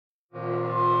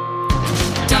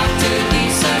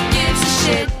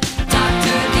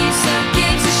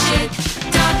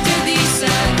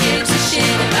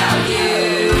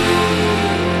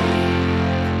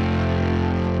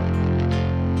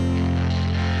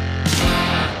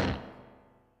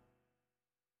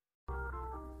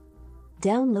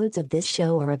Downloads of this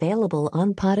show are available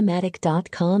on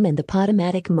Podomatic.com and the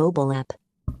Podomatic mobile app.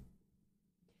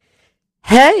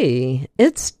 Hey,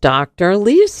 it's Dr.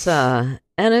 Lisa,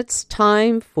 and it's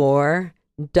time for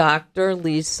Dr.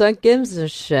 Lisa Gives a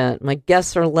Shit. My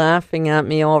guests are laughing at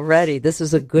me already. This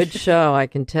is a good show, I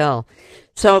can tell.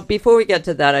 So before we get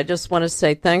to that, I just want to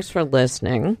say thanks for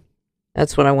listening.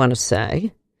 That's what I want to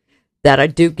say. That I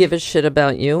do give a shit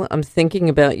about you. I'm thinking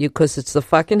about you because it's the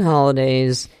fucking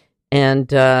holidays.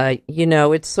 And,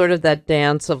 it's sort of that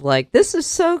dance of like, this is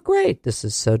so great. This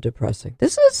is so depressing.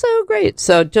 This is so great.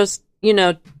 So just,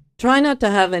 try not to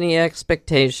have any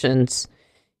expectations.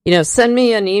 Send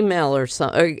me an email or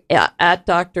something at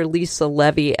Dr. Lisa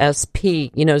Levy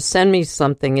SP. Send me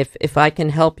something if I can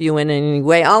help you in any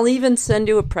way. I'll even send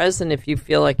you a present if you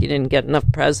feel like you didn't get enough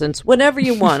presents. Whatever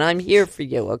you want, I'm here for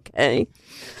you. Okay.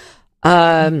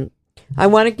 I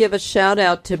want to give a shout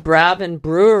out to Brabant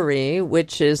Brewery,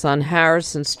 which is on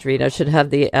Harrison Street. I should have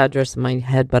the address in my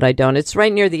head, but I don't. It's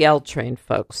right near the L train,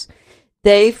 folks.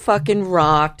 They fucking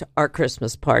rocked our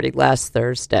Christmas party last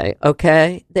Thursday,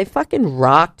 okay? They fucking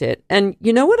rocked it. And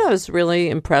you know what I was really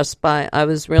impressed by? I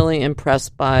was really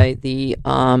impressed by the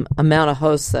amount of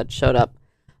hosts that showed up.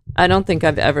 I don't think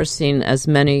I've ever seen as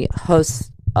many hosts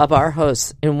of our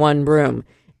hosts in one room,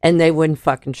 and they wouldn't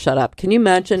fucking shut up. Can you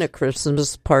imagine a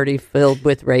Christmas party filled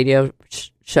with radio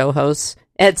show hosts?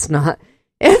 It's not.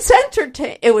 It's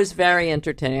entertaining. It was very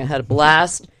entertaining. I had a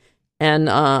blast.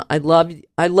 And I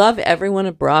love everyone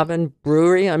at Brabant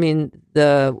Brewery. I mean,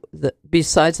 the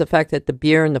besides the fact that the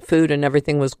beer and the food and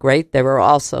everything was great, they were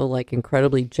also like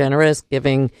incredibly generous,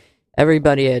 giving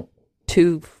everybody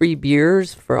 2 free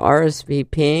beers for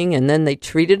RSVPing, and then they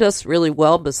treated us really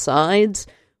well. Besides,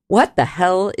 what the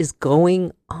hell is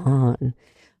going on?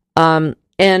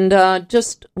 And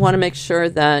just want to make sure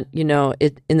that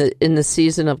in the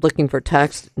season of looking for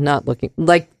tax, not looking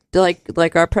like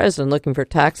our president looking for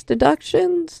tax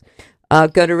deductions, go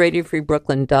to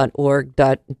radiofreebrooklyn.org,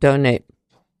 donate.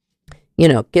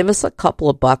 Give us a couple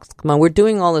of bucks. Come on, we're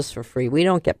doing all this for free. We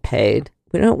don't get paid.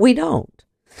 We don't.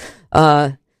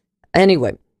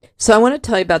 Anyway, so I want to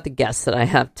tell you about the guests that I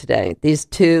have today. These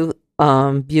 2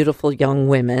 beautiful young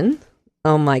women.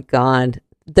 Oh my God.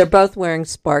 They're both wearing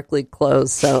sparkly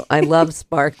clothes, so I love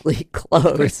sparkly clothes.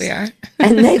 Of course they are.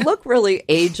 And they look really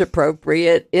age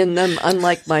appropriate in them,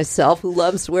 unlike myself, who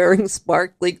loves wearing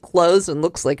sparkly clothes and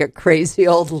looks like a crazy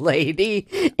old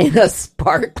lady in a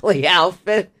sparkly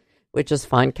outfit, which is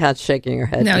fine. Kat's shaking her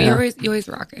head. No, you always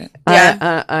rock it.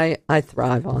 Yeah. I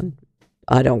thrive on.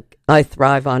 I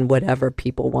thrive on whatever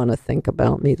people want to think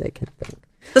about me. They can think.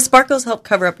 The sparkles help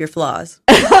cover up your flaws.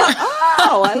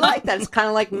 Oh, I like that. It's kind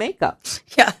of like makeup.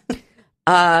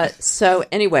 Yeah. So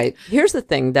anyway, here's the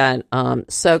thing that,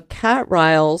 so Kat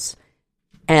Riles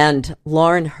and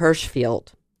Lauren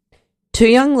Hirschfield, 2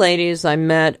 young ladies I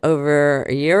met over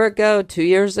a year ago, 2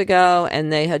 years ago,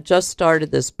 and they had just started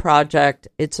this project.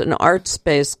 It's an art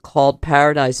space called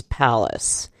Paradise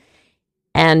Palace.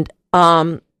 And,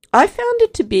 I found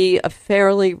it to be a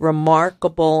fairly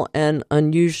remarkable and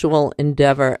unusual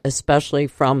endeavor, especially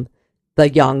from the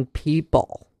young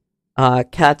people.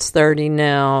 Kat's 30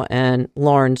 now and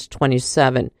Lauren's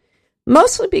 27.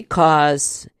 Mostly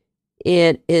because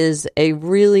it is a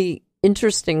really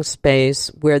interesting space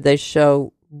where they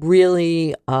show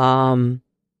really,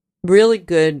 really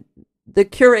good. The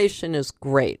curation is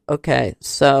great. Okay.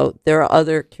 So there are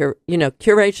other,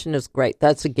 curation is great.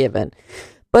 That's a given.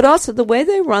 But also the way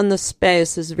they run the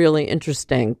space is really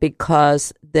interesting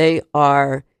because they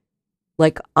are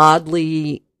like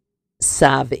oddly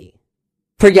savvy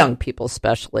for young people,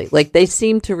 especially. Like they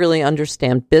seem to really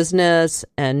understand business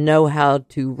and know how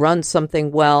to run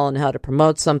something well and how to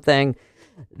promote something.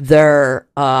 Their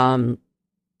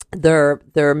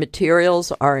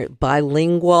materials are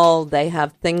bilingual. They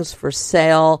have things for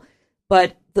sale.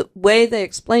 But the way they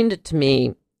explained it to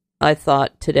me, I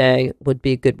thought today would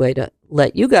be a good way to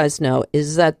let you guys know,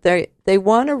 is that they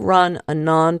want to run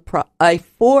a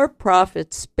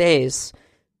for-profit space,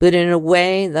 but in a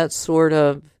way that's sort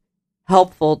of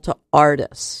helpful to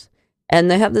artists.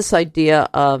 And they have this idea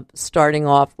of starting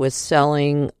off with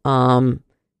selling, artist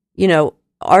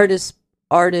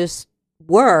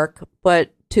work,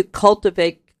 but to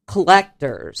cultivate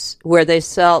collectors, where they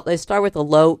start with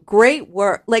a great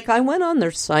work. Like I went on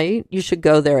their site. You should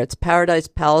go there. It's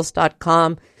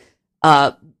paradisepalace.com.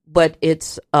 But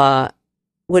it's, what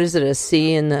is it, a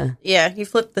C in the... Yeah, you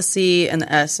flip the C and the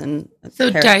S and... So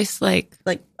dice, like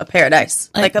a paradise.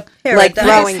 Like a paradise. Like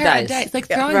throwing dice. Like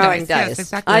throwing dice. Yes,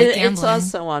 exactly. Like it's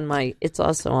also on my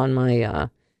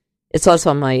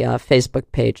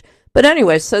Facebook page. But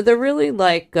anyway, so they're really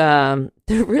like, to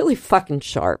they're really fucking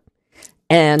sharp,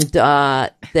 and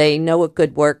they know what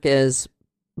good work is.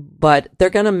 But they're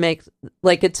going to make,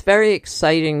 like, it's very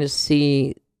exciting to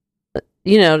see,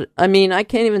 you know, I mean, I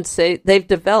can't even say they've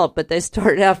developed, but they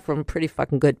started out from a pretty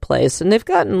fucking good place. And they've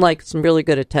gotten, like, some really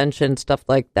good attention, stuff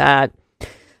like that.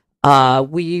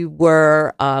 We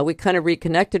kind of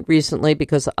reconnected recently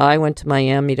because I went to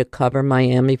Miami to cover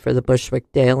Miami for the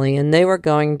Bushwick Daily. And they were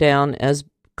going down as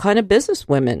kind of business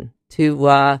women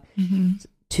to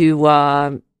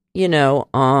you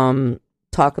know,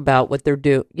 talk about what they're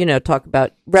doing, you know,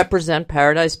 represent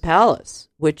Paradise Palace,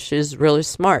 which is really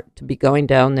smart to be going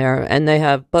down there. And they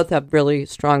both have really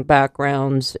strong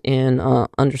backgrounds in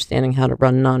understanding how to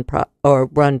run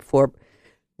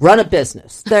run a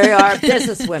business. They are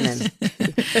business women.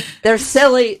 They're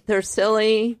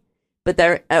silly, but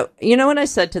they're, you know what I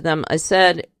said to them? I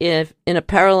said, if in a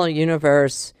parallel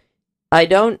universe, I've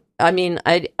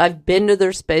been to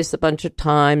their space a bunch of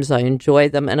times. I enjoy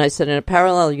them. And I said, in a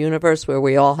parallel universe where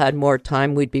we all had more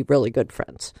time, we'd be really good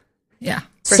friends. Yeah.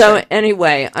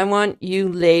 Anyway, I want you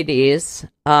ladies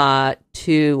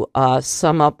to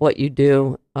sum up what you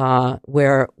do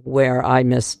where I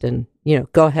missed. And, you know,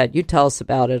 go ahead. You tell us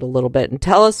about it a little bit. And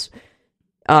tell us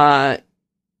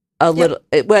little,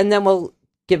 and then we'll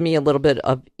give me a little bit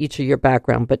of each of your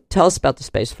background. But tell us about the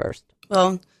space first.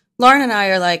 Well, Lauren and I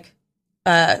are like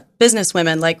business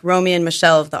women, like Romy and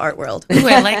Michelle of the art world. Ooh,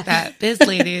 I like that. Biz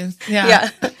ladies.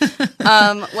 Yeah.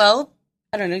 Well,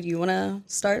 I don't know. Do you want to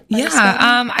start? Yeah.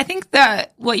 I think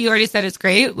that what you already said is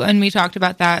great. And we talked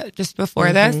about that just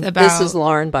before this. This is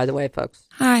Lauren, by the way, folks.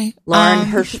 Hi. Lauren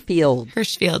Hirschfield.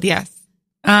 Hirschfield, yes.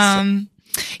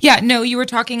 Yeah, no, you were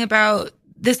talking about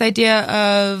this idea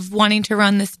of wanting to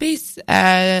run the space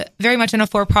very much in a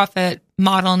for-profit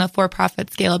model and a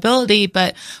for-profit scalability,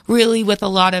 but really with a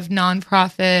lot of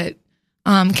nonprofit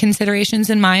considerations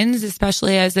in mind,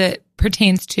 especially as it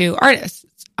pertains to artists.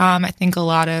 I think a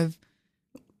lot of,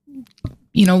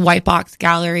 you know, white box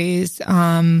galleries,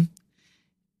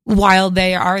 while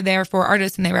they are there for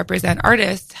artists and they represent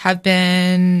artists, have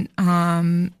been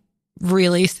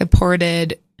really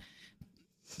supported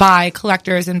by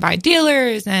collectors and by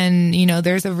dealers. And, you know,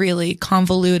 there's a really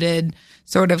convoluted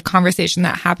sort of conversation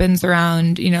that happens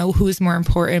around, you know, who's more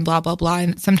important, blah, blah, blah.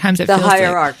 And sometimes it feels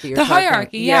hierarchy. The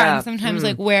hierarchy, yeah. And sometimes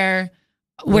like where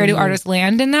do artists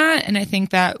land in that? And I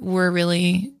think that we're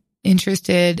really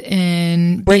interested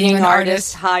in bringing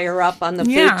artists higher up on the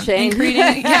food chain.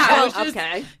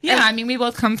 Okay. Yeah, I mean, we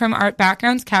both come from art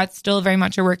backgrounds. Kat's still very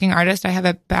much a working artist. I have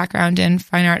a background in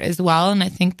fine art as well. And I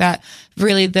think that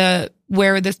really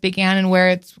where this began and where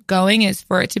it's going is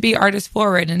for it to be artist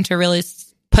forward and to really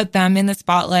put them in the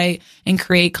spotlight and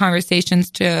create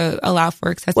conversations to allow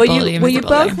for accessibility and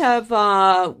visibility. You both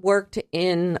have worked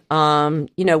in,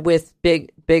 you know, with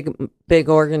bigger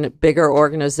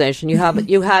organization.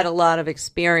 You had a lot of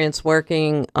experience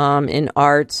working in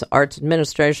arts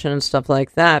administration and stuff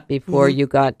like that before you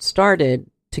got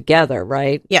started together,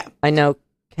 right? Yeah. I know,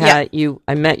 Kat,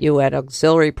 I met you at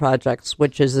Auxiliary Projects,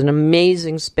 which is an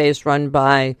amazing space run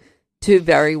by two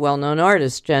very well-known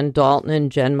artists, Jen Dalton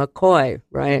and Jen McCoy,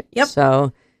 right? Yep.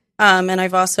 So, and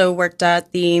I've also worked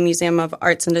at the Museum of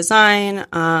Arts and Design.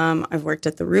 I've worked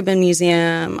at the Rubin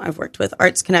Museum. I've worked with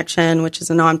Arts Connection, which is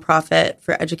a nonprofit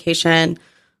for education.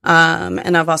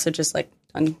 And I've also just like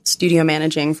done studio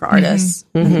managing for artists.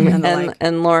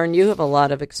 And Lauren, you have a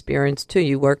lot of experience too.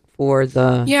 You worked for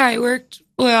the... Yeah, I worked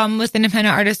with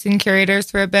independent artists and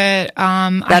curators for a bit.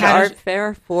 Art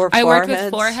fair for I worked with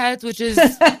Four Heads, which is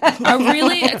it's a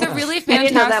really fantastic. I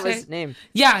didn't know that was the name.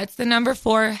 Yeah, it's the number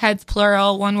 4 Heads,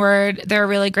 plural, one word. They're a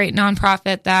really great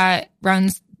nonprofit that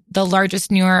runs the largest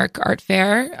New York art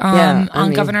fair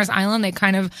on Governor's Island. They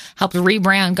kind of helped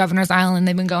rebrand Governor's Island.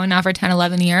 They've been going now for 10,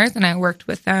 11 years, and I worked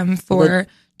with them for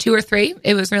 2 or 3.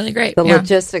 It was really great. The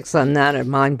logistics on that are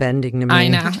mind-bending to me. I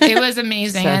know. It was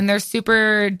amazing. And they're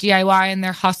super DIY and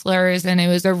they're hustlers. And it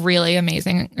was a really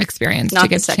amazing experience. Not to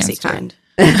get the sexy kind.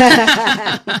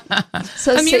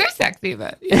 So they're sexy,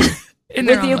 but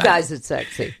with you guys, it's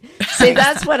sexy. See,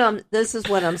 this is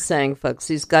what I'm saying, folks.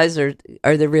 These guys are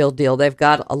the real deal. They've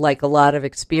got a lot of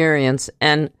experience.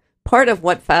 And part of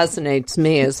what fascinates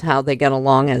me is how they get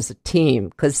along as a team,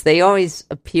 because they always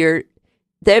appear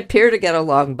to get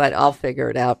along, but I'll figure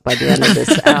it out by the end of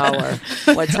this hour,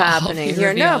 what's happening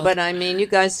here. No, but I mean, you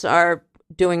guys are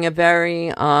doing a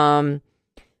very,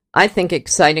 I think,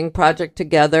 exciting project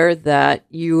together that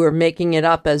you are making it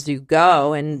up as you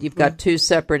go, and you've got 2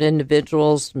 separate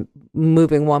individuals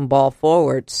moving one ball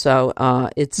forward. So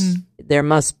you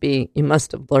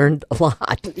must have learned a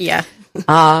lot. Yeah.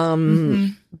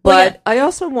 But I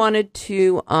also wanted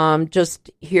to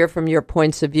just hear from your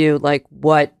points of view, like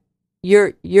what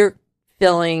you're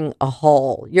filling a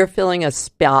hole. You're filling a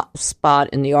spot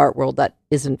in the art world that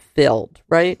isn't filled,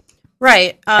 right?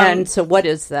 Right. And so what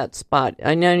is that spot?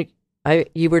 I know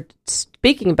you were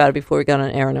speaking about it before we got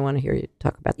on air, and I want to hear you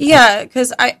talk about that. Yeah,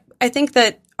 because I think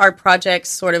that our project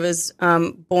sort of is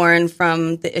born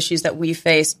from the issues that we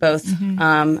face both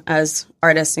as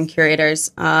artists and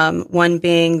curators. One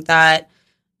being that,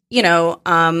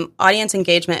 audience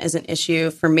engagement is an issue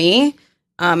for me.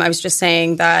 I was just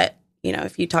saying that,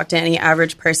 if you talk to any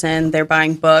average person, they're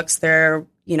buying books, they're,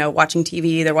 watching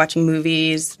TV, they're watching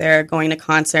movies, they're going to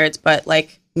concerts, but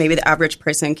like maybe the average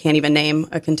person can't even name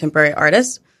a contemporary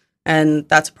artist. And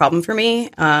that's a problem for me.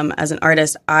 As an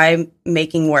artist, I'm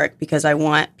making work because I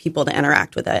want people to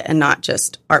interact with it and not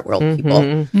just art world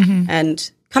people.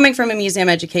 And coming from a museum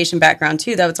education background,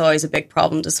 too, that was always a big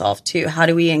problem to solve, too. How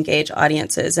do we engage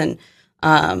audiences and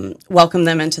welcome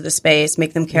them into the space,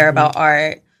 make them care about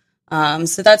art?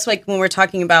 So that's like when we're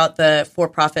talking about the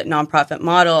for-profit, nonprofit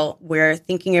model, we're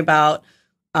thinking about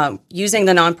using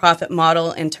the nonprofit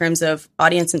model in terms of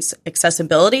audience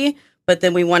accessibility, but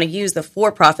then we want to use the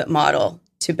for-profit model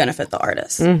to benefit the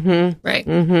artists.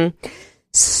 Right.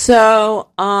 So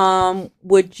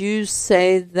would you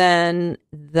say then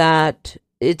that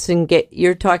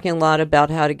you're talking a lot about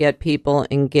how to get people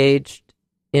engaged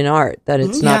in art, that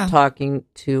it's not talking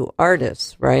to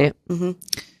artists, right?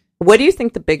 What do you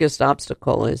think the biggest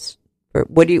obstacle is?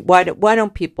 Why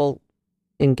don't people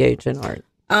engage in art?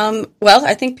 Well,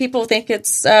 I think people think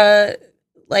it's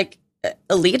like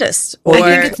elitist. I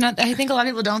think it's not. I think a lot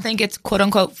of people don't think it's quote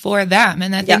unquote for them,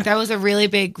 and I think that was a really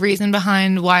big reason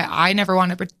behind why I never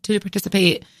wanted to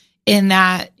participate in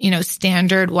that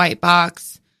standard white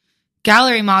box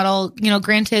gallery model.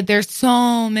 Granted, there's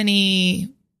so many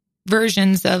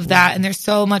versions of that, and there's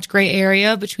so much gray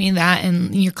area between that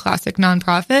and your classic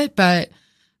nonprofit, but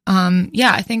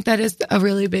I think that is a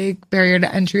really big barrier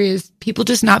to entry, is people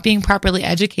just not being properly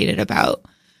educated about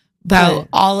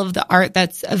all of the art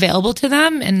that's available to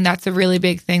them, and that's a really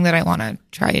big thing that I want to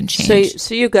try and change.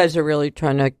 So you guys are really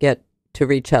trying to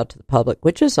reach out to the public,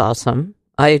 which is awesome.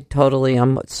 I'm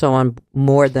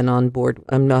more than on board.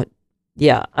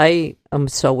 I am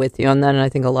so with you on that, and I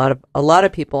think a lot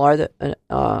of people are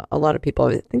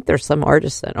I think there's some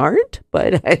artists that aren't,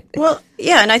 but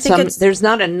and I think there's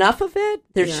not enough of it.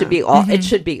 There should be it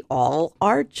should be all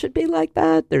art should be like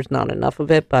that. There's not enough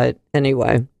of it, but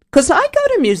anyway, because I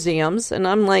go to museums and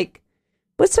I'm like,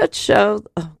 what's that show?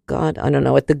 Oh God, I don't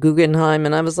know, at the Guggenheim,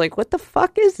 and I was like, what the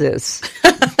fuck is this?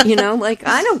 Like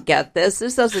I don't get this.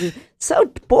 This doesn't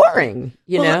so boring.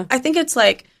 I think it's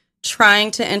like trying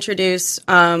to introduce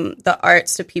the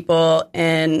arts to people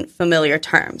in familiar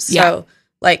terms. So,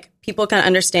 like, people can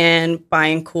understand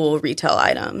buying cool retail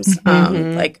items,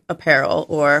 like apparel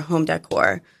or home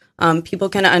decor. People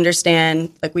can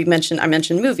understand, like I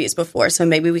mentioned movies before, so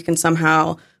maybe we can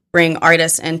somehow bring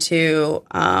artists into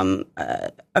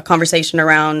a conversation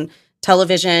around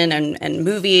television and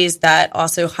movies that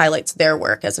also highlights their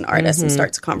work as an artist and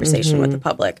starts a conversation with the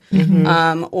public.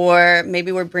 Or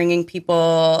maybe we're bringing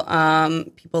people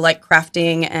like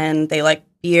crafting and they like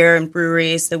beer and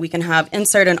breweries, so we can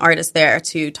insert an artist there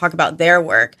to talk about their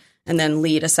work and then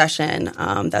lead a session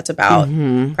that's about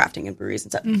crafting and breweries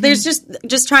and stuff. There's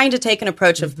just trying to take an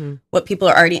approach of what people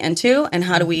are already into and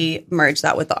how do we merge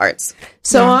that with the arts.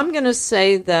 So I'm going to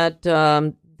say that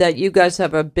that you guys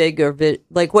have a bigger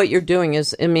like what you're doing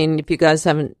is, I mean, if you guys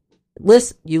haven't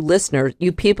you listeners,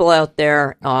 you people out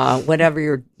there,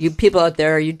 you people out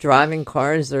there, are you driving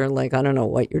cars or like, I don't know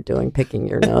what you're doing, picking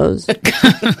your nose?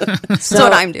 That's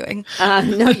what I'm doing.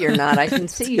 No, you're not. I can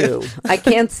see you. I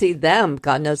can't see them.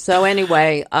 God knows. So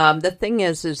anyway, the thing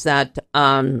is that,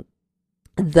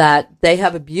 that they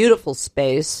have a beautiful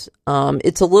space.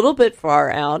 It's a little bit far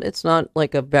out. It's not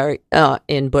like a very,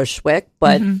 in Bushwick,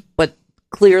 but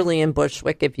clearly in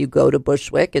Bushwick, if you go to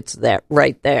Bushwick, it's there,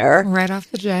 right there. Right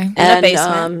off the J. And a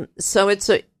basement. So it's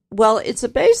a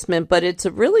basement, but it's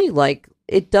a really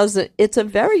it's a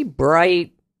very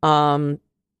bright, it's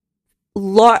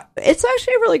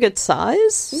actually a really good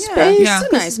size space. Yeah. It's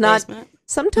a nice basement.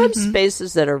 Sometimes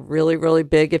spaces that are really, really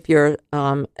big, if you're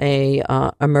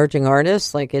a emerging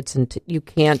artist, like you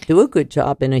can't do a good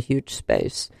job in a huge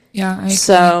space. Yeah. I agree.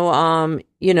 So,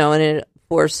 and it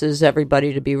forces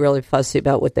everybody to be really fussy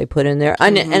about what they put in there.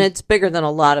 And it's bigger than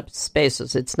a lot of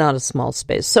spaces. It's not a small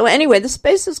space. So anyway, the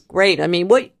space is great. I mean,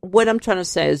 what I'm trying to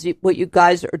say is what you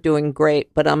guys are doing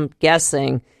great, but I'm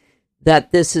guessing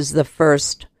that this is the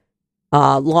first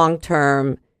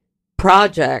long-term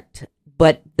project,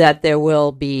 but that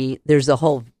there's a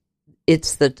whole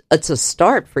it's a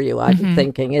start for you. I'm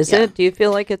thinking, is it? Do you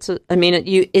feel like it's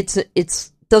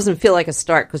it's doesn't feel like a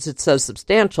start because it's so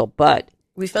substantial, but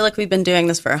we feel like we've been doing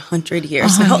this for 100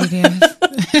 years. 100 years.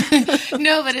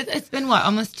 No, but it's been what,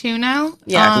 almost 2 now?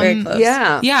 Yeah, very close.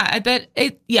 Yeah, I bet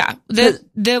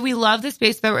we love the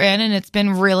space that we're in, and it's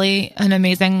been really an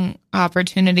amazing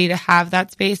opportunity to have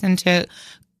that space and to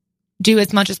do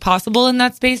as much as possible in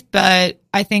that space. But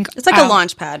I think it's like a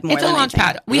launch pad. It's a launch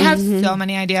pad. We have so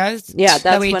many ideas. Yeah, that's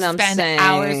that we what I'm spend saying.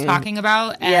 Hours talking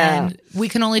about, and we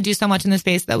can only do so much in the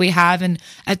space that we have. And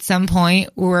at some point,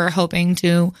 we're hoping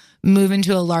to move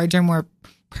into a larger, more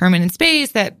permanent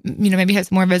space that maybe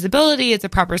has more visibility. It's a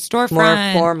proper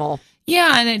storefront, more formal.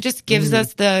 Yeah, and it just gives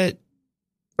us where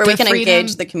we can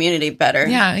engage the community better.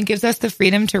 Yeah, it gives us the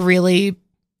freedom to really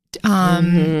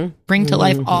bring to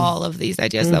life all of these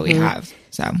ideas that we have.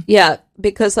 So yeah,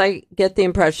 because I get the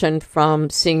impression from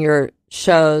seeing your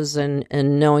shows and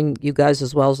knowing you guys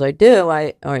as well as I do,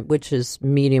 which is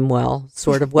medium well,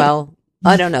 sort of well.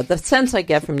 I don't know. The sense I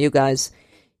get from you guys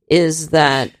is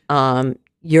that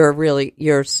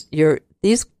you're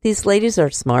these ladies are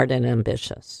smart and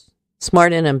ambitious.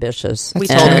 Smart and ambitious. We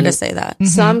told her to say that.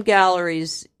 Some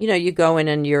galleries, you go in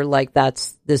and you're like,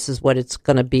 this is what it's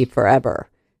going to be forever.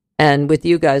 And with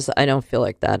you guys, I don't feel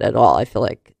like that at all. I feel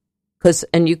like,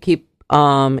 and you keep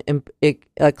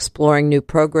exploring new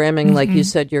programming. Like you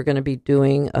said, you're going to be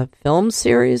doing a film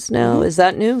series now. Is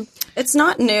that new? It's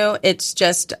not new. It's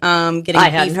just getting I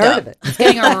hadn't heard of it. It's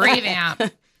getting a revamp.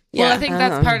 Well, I think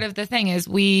that's part of the thing is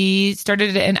we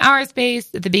started it in our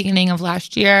space at the beginning of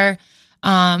last year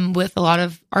with a lot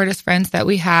of artist friends that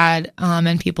we had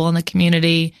and people in the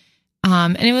community.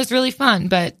 And it was really fun,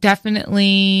 but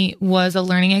definitely was a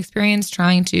learning experience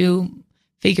trying to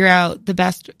figure out the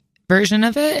best version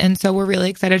of it. And so we're really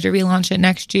excited to relaunch it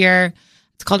next year.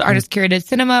 It's called Artist Curated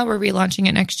Cinema. We're relaunching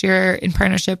it next year in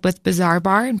partnership with Bazaar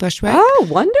Bar in Bushwick. Oh,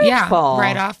 wonderful. Yeah,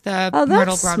 right off the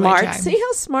Myrtle Broadway smart. drive. See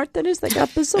how smart that is? They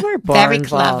got Bazaar Bar Very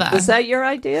involved. clever. Was that your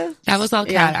idea? That was all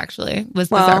Kat, actually, was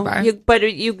Bazaar Bar.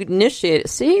 But you initiate it.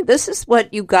 See, this is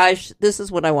what you guys, this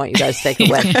is what I want you guys to take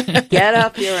away. Get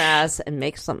up your ass and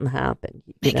make something happen.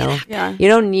 You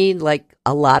don't need like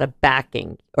a lot of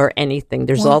backing or anything.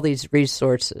 There's all these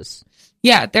resources.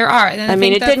 Yeah, there are. And I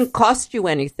mean, it didn't cost you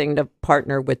anything to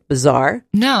partner with Bazaar.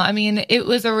 No, I mean, it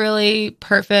was a really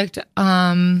perfect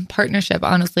partnership,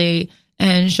 honestly.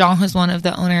 And Jean, who's one of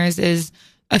the owners, is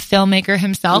a filmmaker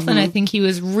himself. And I think he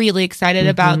was really excited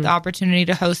about the opportunity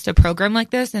to host a program like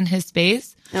this in his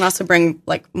space. And also bring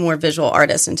like more visual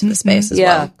artists into the space as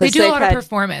well. They do a lot of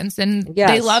performance and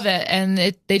they love it and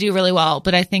they do really well.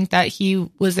 But I think that he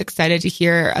was excited to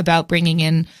hear about bringing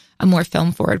in a more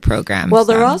film forward program. Well,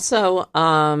 they're also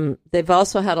they've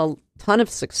also had a ton of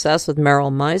success with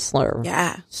Merrill Meisler.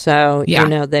 Yeah. So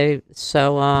they're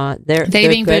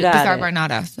being good at Bazaar it. Bar, not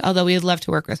us. Although we would love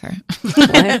to work with her.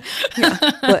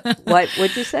 What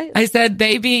would you say? I said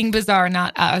they being Bazaar,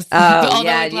 not us. Oh,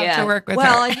 although we'd love to work with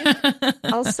her.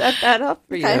 I'll set that up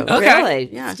for you. Okay.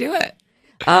 Really? Yeah. Let's do it.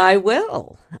 I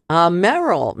will.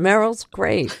 Merrill's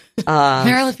great.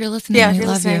 Merrill, if you're listening, we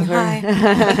love you.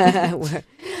 Hi.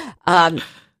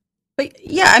 But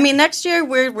yeah, I mean, next year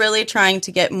we're really trying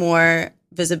to get more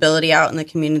visibility out in the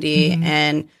community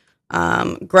and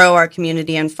grow our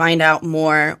community and find out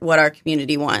more what our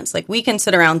community wants. Like we can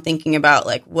sit around thinking about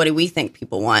like, what do we think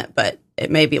people want? But it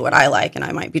may be what I like, and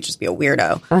I might just be a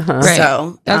weirdo. Right.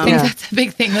 So I think that's a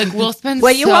big thing. Like we'll spend.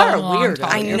 Well, you so are a long weirdo.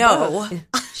 talking. I know.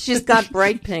 She's got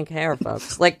bright pink hair,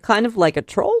 folks. Like kind of like a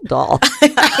troll doll.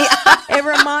 It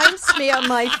reminds me of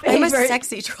my favorite. I'm a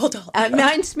sexy troll doll. It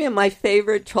reminds me of my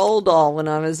favorite troll doll when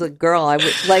I was a girl. I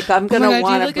would like. I'm going to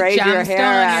want to braid your hair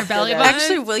on your after belly this. button?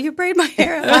 Actually, will you braid my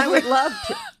hair? I would love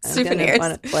to. Souvenirs. I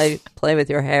want to play with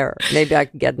your hair. Maybe I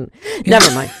can get.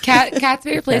 Never mind. Kat's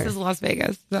favorite place is Las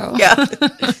Vegas. So Yeah.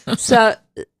 So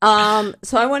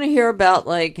I want to hear about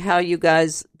like how you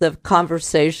guys, the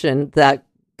conversation that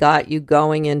got you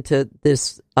going into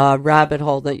this rabbit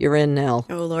hole that you're in now.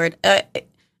 Oh Lord, it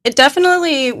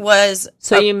definitely was.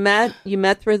 So you met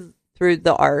through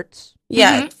the arts.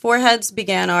 Yeah, Foreheads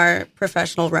began our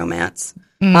professional romance.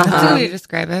 that's how you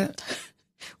describe it.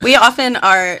 We often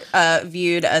are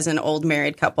viewed as an old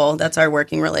married couple. That's our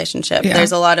working relationship. Yeah.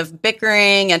 There's a lot of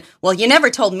bickering and, well, you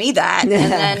never told me that. And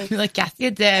then, You're like, yes,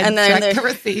 you did. And then check the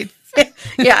receipts.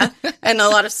 yeah, and a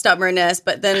lot of stubbornness.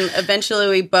 But then eventually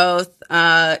we both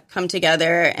come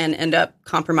together and end up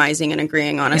compromising and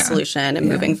agreeing on a solution and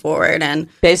moving forward. And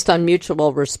Based on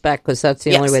mutual respect, because that's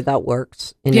the only way that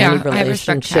works in any relationship. I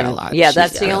respect Kat a lot. Yeah,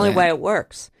 that's the only way it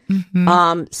works.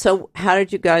 Mm-hmm. So how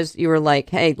did you guys? You were like,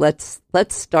 hey, let's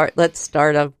start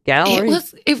a gallery.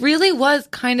 It really was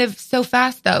kind of so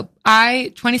fast though.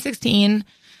 2016,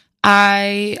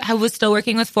 I was still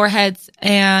working with Foreheads,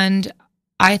 and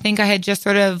I think I had just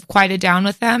sort of quieted down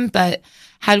with them, but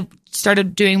had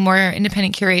started doing more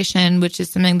independent curation, which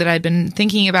is something that I'd been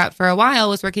thinking about for a while.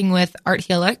 Was working with Art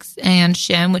Helix and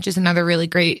Shim, which is another really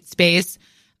great space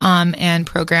and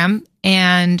program,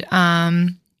 and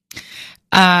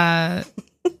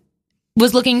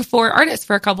was looking for artists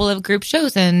for a couple of group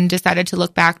shows, and decided to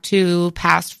look back to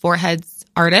past Foreheads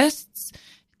artists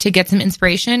to get some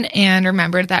inspiration, and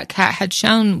remembered that Kat had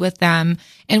shown with them.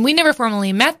 And we never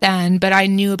formally met then, but I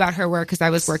knew about her work because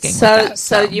I was working with that.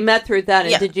 So you met through that,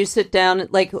 and did you sit down?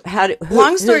 Like,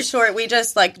 long story short, we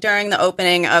just, like, during the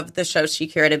opening of the show she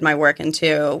curated my work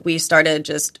into, we started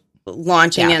just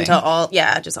launching into all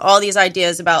these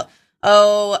ideas about,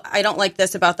 oh, I don't like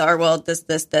this about the art world, this,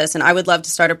 and I would love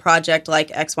to start a project like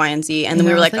X, Y, and Z. And then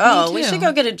we were like, oh, we should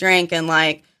go get a drink and,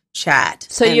 like, chat.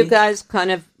 So you guys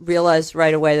kind of realized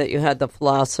right away that you had the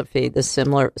philosophy, the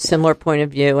similar point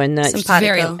of view, and that you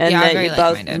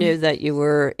both knew that you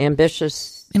were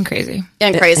ambitious and crazy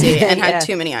and had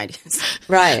too many ideas.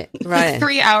 Right.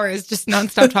 3 hours just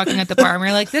nonstop talking at the bar, and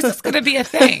we're like, this is going to be a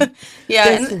thing.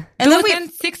 And then within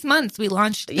 6 months we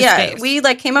launched the space. We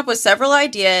like came up with several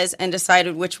ideas and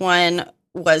decided which one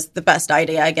was the best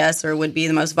idea, I guess, or would be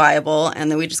the most viable, and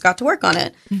then we just got to work on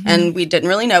it. Mm-hmm. And we didn't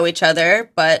really know each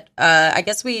other, but I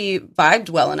guess we vibed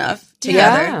well enough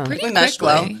together. We meshed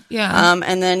well. Yeah.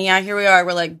 And then here we are.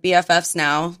 We're like BFFs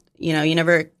now. You know, you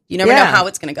never know how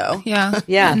it's going to go. Yeah.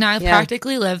 Yeah. And now I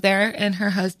practically live there, and her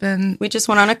husband. We just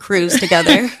went on a cruise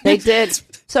together. They did.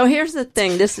 So here's the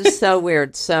thing. This is so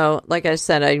weird. So, like I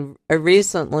said, I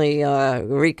recently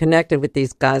reconnected with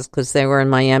these guys because they were in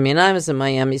Miami, and I was in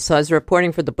Miami. So I was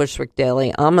reporting for the Bushwick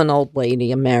Daily. I'm an old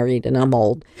lady. I'm married, and I'm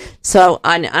old. So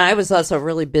I was also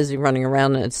really busy running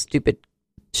around and stupid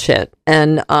shit.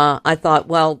 And I thought,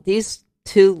 well, these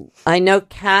two, I know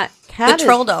Kat the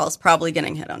troll doll's probably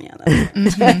getting hit on you.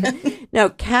 Mm-hmm. No,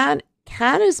 Kat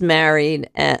is married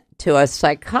to a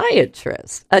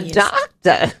psychiatrist, a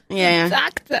doctor. Yeah.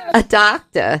 A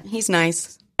doctor. He's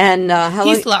nice. And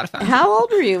he's a lot of fun. How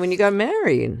old were you when you got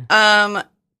married?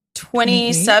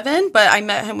 27, but I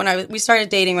met him we started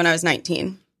dating when I was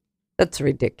 19. That's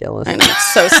ridiculous. I know,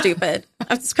 it's so stupid.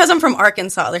 It's because I'm from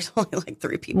Arkansas. There's only like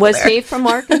 3 people Was there. he from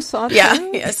Arkansas too? Yeah,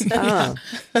 yes. Oh.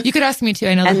 You could ask me too.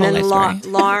 I know the whole life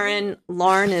story.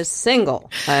 Lauren is single.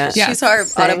 She's our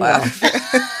autobiographer.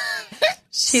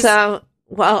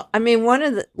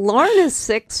 Lauren is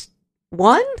 6'1",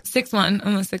 6'1",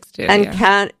 almost 6'2", and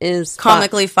Kat is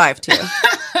comically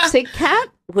 5'2". See, Kat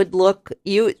would look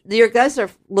your guys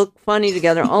look funny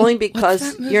together only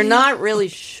because you're not really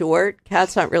short.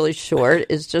 Kat's not really short.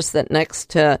 It's just that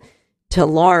next to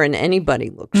Lauren, anybody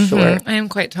looks short. I am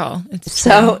quite tall. It's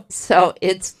so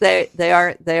it's they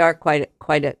are quite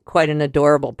an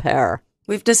adorable pair.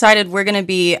 We've decided we're going to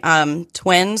be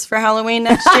twins for Halloween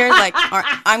next year. Like,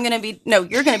 you're going to be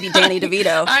Danny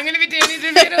DeVito. I'm going to be Danny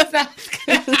DeVito. That's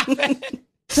going to happen.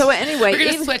 So anyway, we're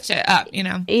going to switch it up,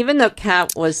 Even though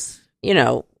Kat was,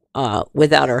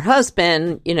 without her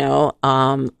husband,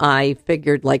 I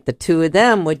figured like the two of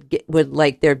them would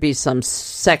like there'd be some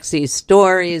sexy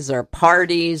stories or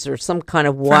parties or some kind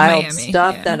of wild Miami,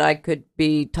 stuff that I could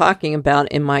be talking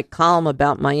about in my column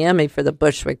about Miami for the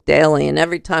Bushwick Daily. And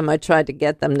every time I tried to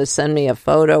get them to send me a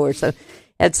photo or so,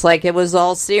 it's like it was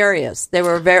all serious.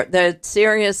 They're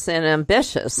serious and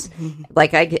ambitious.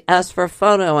 Like I asked for a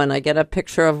photo and I get a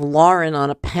picture of Lauren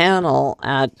on a panel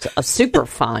at a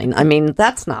Superfine. I mean,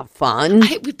 that's not fun.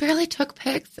 We barely took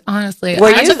pics, honestly.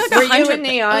 Were you in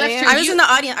the audience? I was in the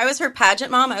audience. I was her pageant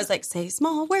mom. I was like, say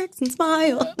small words and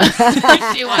smile.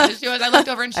 She was. I looked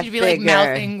over and she'd be like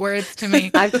mouthing words to me.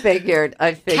 I figured.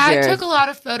 Kat took a lot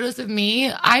of photos of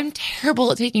me. I'm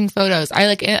terrible at taking photos.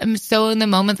 I'm so in the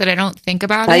moment that I don't think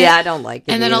about it. Yeah, I don't like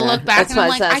it. And then either. I'll look back That's and I'm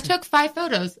like, I took 5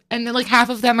 photos. And then like half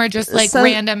of them are just like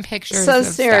random pictures. So of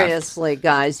seriously,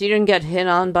 guys, you didn't get hit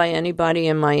on by anybody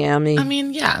in Miami? I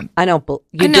mean, yeah. I don't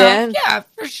you did? Yeah,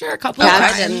 for sure. A couple of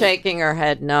times. times. Shaking her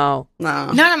head, no.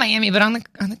 Not in Miami, but on the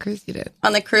cruise you did.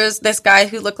 On the cruise, this guy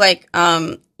who looked like,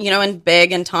 in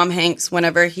Big and Tom Hanks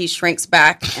whenever he shrinks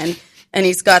back and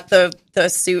he's got the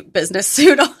business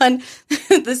suit on.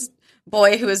 This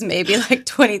boy who is maybe like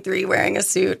 23 wearing a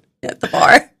suit at the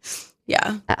bar.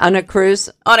 Yeah. On a cruise?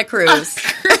 On a cruise.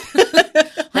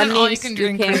 That means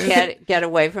you can't get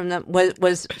away from them.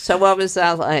 So what was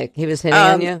that like? He was hitting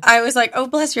on you? I was like, oh,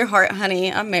 bless your heart,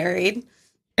 honey. I'm married.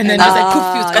 And then just like,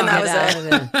 poof, he was gone. And that was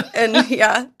it.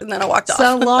 And then I walked off.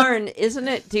 So, Lauren,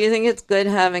 do you think it's good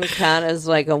having Kat as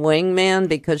like a wingman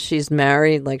because she's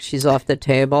married, like she's off the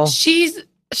table?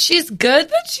 She's good,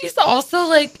 but she's also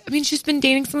like, I mean, she's been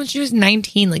dating someone she was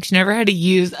 19. Like, she never had to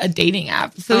use a dating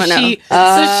app. So she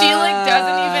like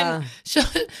doesn't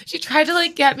even, she tried to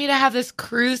like get me to have this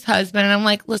cruise husband. And I'm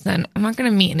like, listen, I'm not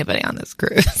going to meet anybody on this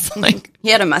cruise. Like, he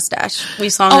had a mustache. We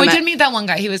saw him. Oh, we did meet that one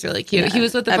guy. He was really cute. Yeah. He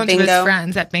was with a bunch Bingo. of his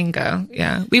friends at Bingo.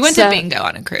 Yeah. We went to Bingo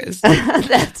on a cruise.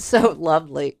 That's so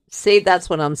lovely. See, that's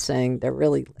what I'm saying. They're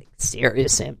really like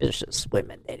serious, ambitious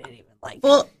women. They didn't even like.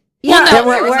 Well, Yeah, there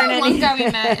there was weren't that any. one guy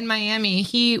we met in Miami.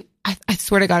 I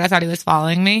swear to God, I thought he was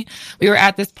following me. We were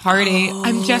at this party.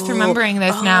 I'm just remembering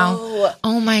this now.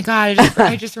 Oh my God,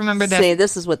 I just remembered this. See,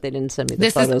 this is what they didn't send me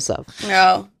the photos of.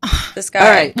 No, this guy.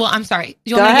 All right. Well, I'm sorry.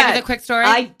 Do you want me to give you the quick story?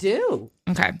 I do.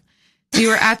 Okay. We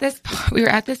were at this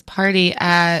party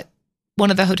at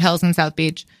one of the hotels in South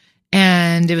Beach,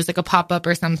 and it was like a pop-up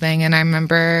or something. And I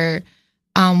remember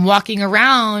walking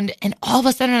around, and all of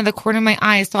a sudden, out of the corner of my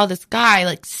eye, I saw this guy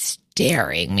like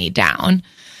staring me down.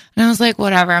 And I was like,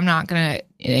 whatever, I'm not going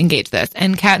to engage this.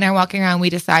 And Kat and I are walking around, we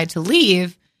decide to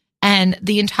leave. And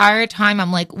the entire time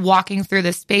I'm like walking through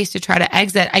this space to try to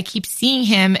exit, I keep seeing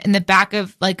him in the back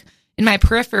of like in my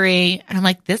periphery. And I'm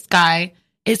like, this guy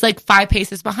is like 5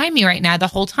 paces behind me right now the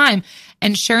whole time.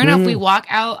 And sure enough, we walk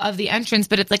out of the entrance,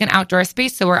 but it's like an outdoor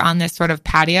space. So we're on this sort of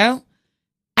patio.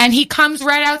 And he comes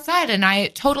right outside, and I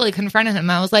totally confronted him.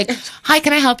 I was like, hi,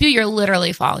 can I help you? You're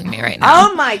literally following me right now.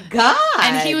 Oh, my God.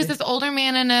 And he was this older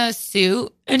man in a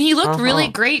suit, and he looked really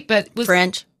great, but was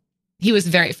French. He was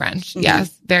very French. Mm-hmm.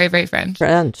 Yes, very, very French.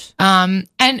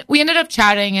 And we ended up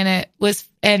chatting, and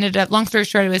long story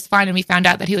short, it was fine. And we found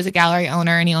out that he was a gallery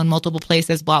owner, and he owned multiple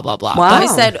places, blah, blah, blah. Wow. But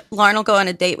I said, Lauren will go on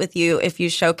a date with you if you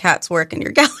show Kat's work in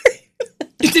your gallery.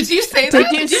 Did you say that?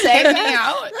 Did you say me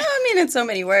out? I mean, in so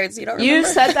many words, you don't remember. You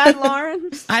said that, Lauren?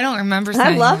 I don't remember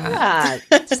saying that. I love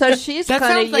that. So she's that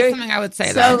kind sounds of like something I would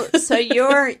say. So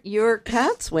you're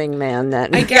Kat's wingman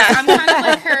then? I guess I'm kind of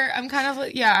like her.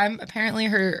 I'm apparently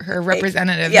her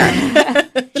representative. Yeah.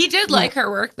 He did like her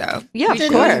work though. Yeah,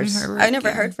 of course. I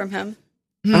never heard from him.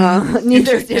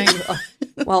 Neither did you.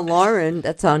 Well, Lauren,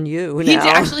 that's on you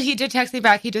now. He did text me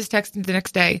back. He just texted me the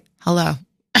next day. Hello.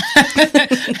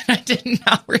 I did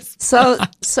not respond.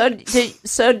 So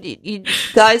did you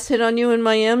guys hit on you in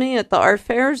Miami at the art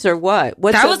fairs or what?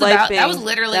 What's that it was like about? Being, that was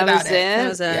literally that about was it. That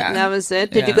was it. Yeah. That was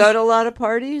it. Did you go to a lot of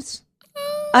parties?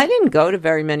 I didn't go to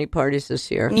very many parties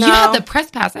this year. No. You had the press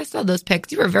pass. I saw those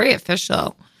pics. You were very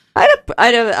official.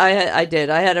 I did.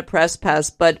 I had a press pass,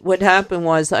 but what happened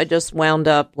was I just wound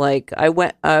up I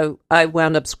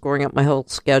wound up screwing up my whole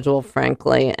schedule,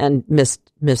 frankly, and missed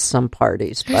some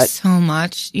parties. There's so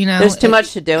much, There's too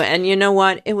much to do, and you know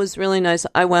what? It was really nice.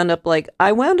 I wound up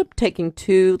taking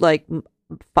 2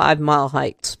 5-mile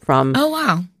hikes from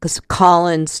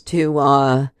Collins to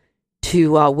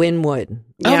Wynwood.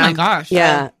 Oh my gosh.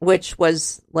 Yeah, which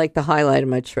was like the highlight of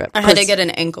my trip. I had to get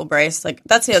an ankle brace. Like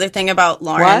that's the other thing about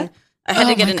Lauren. What? I had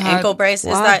to get an ankle brace.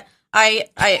 Is that I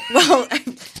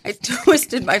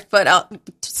twisted my foot out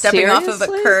stepping off of a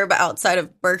curb outside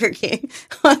of Burger King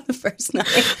on the first night.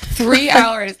 3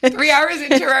 hours. 3 hours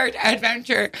into our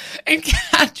adventure, and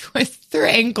Kat twists her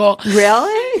ankle.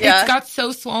 Really? Yeah. It got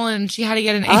so swollen. She had to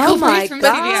get an ankle brace from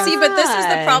CVS. See, but this is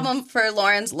the problem for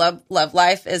Lauren's love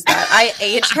life is that I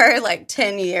age her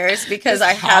 10 years because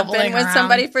I have been with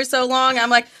somebody for so long. I'm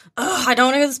like, oh, I don't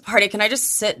want to go to this party. Can I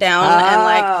just sit down? And she's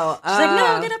like,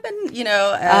 no, get up and,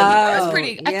 I was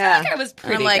pretty, I feel like I was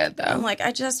pretty good though. I'm like,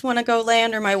 I just want to go lay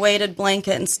under my weighted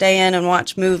blanket and stay in and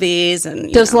watch movies.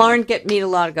 And Does Lauren meet a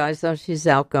lot of guys though? She's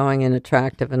outgoing and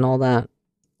attractive and all that.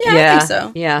 Yeah, I think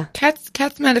so. Yeah.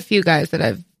 Kat's met a few guys that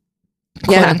I've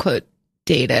quote unquote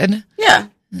dated. Yeah.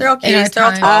 They're all cute. They're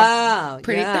all tall. Oh,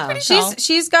 pretty tall.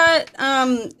 She's got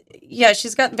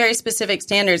she's got very specific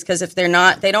standards because if they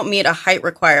don't meet a height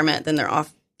requirement, then they're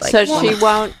off.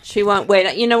 She won't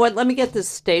wait. You know what? Let me get this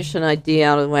station ID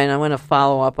out of the way, and I want to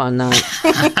follow up on that.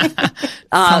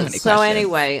 So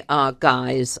anyway,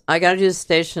 guys, I got to do the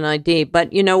station ID.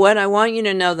 But you know what? I want you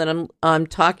to know that I'm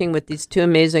talking with these 2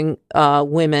 amazing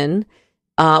women.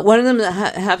 One of them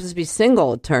happens to be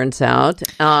single. It turns out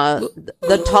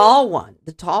the tall one.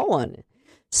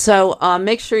 So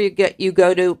make sure you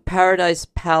go to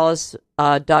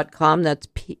paradisepalace.com. That's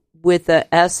with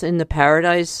a S in the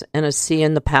paradise and a C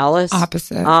in the palace.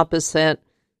 Opposite.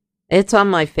 It's on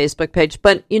my Facebook page.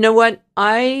 But you know what?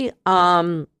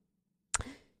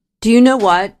 Do you know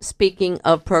what? Speaking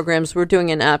of programs, we're doing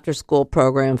an after-school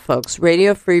program, folks.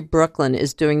 Radio Free Brooklyn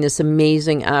is doing this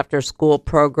amazing after-school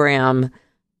program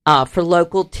for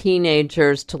local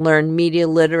teenagers to learn media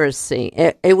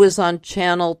literacy. It was on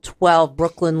Channel 12,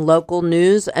 Brooklyn Local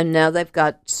News, and now they've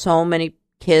got so many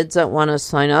kids that want to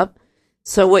sign up.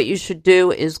 So what you should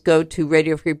do is go to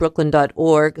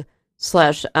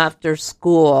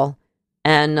radiofreebrooklyn.org/afterschool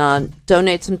and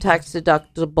donate some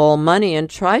tax-deductible money and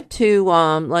try to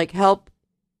help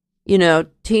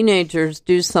teenagers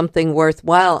do something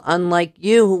worthwhile, unlike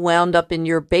you who wound up in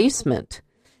your basement.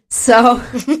 So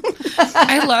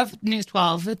I love News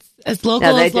 12. It's as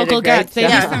local as local gets. They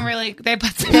put some really great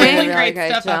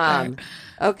stuff up there.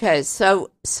 Okay, so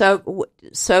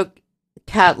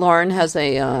Kat, Lauren has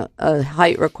a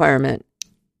height requirement.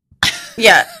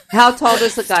 Yeah. How tall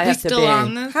does the guy have to be?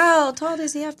 On this? How tall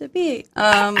does he have to be?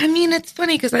 I mean, it's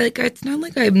funny because it's not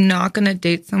like I'm not going to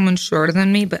date someone shorter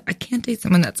than me, but I can't date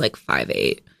someone that's like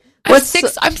 5'8". I'm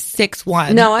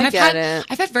 6'1". No, I get it.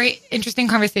 I've had very interesting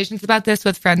conversations about this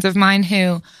with friends of mine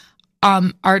who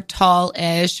are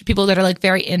tall-ish, people that are like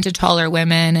very into taller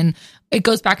women, and it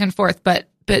goes back and forth. But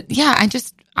yeah,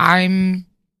 I'm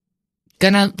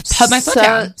gonna put my foot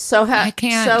down. I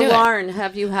can't do Lauren,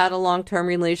 have you had a long-term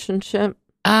relationship?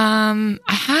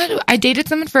 I dated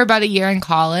someone for about a year in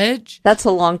college. That's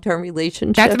a long-term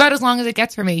relationship. That's about as long as it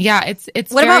gets for me. Yeah, it's.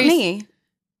 What about me?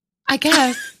 I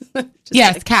guess.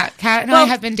 Yes, Kat and I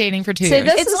have been dating for 2 years.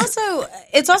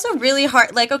 It's also really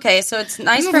hard. Like, okay, so it's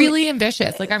nice. I'm really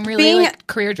ambitious. Like, I'm really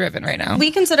career driven right now.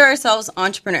 We consider ourselves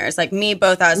entrepreneurs, like me,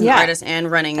 both as an artist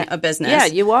and running a business. Yeah,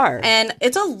 you are. And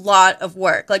it's a lot of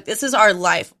work. Like, this is our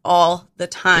life all the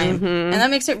time, and that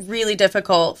makes it really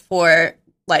difficult for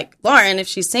like Lauren, if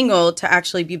she's single, to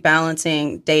actually be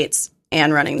balancing dates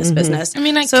and running this business. I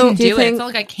mean, I can do it. It's not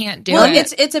like I can't do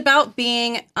it. It's about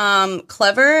being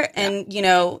clever and,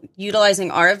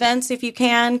 utilizing our events if you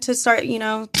can to start,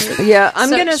 I'm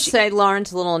going to say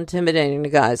Lauren's a little intimidating to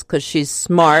guys because she's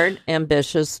smart,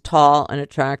 ambitious, tall, and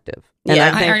attractive. And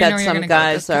I think that some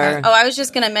guys are... Oh, I was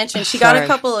just going to mention, she got a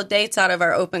couple of dates out of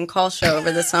our open call show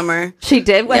over the summer. She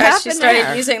did? What happened she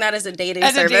started using that as a dating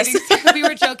service. We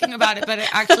were joking about it, but it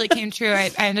actually came true. I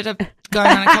ended up going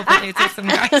on a couple of dates with some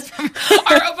guys from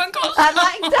our open call show.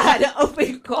 I like that, an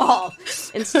open call.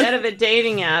 Instead of a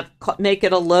dating app, make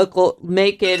it a...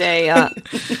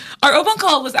 Our open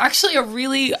call was actually a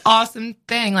really awesome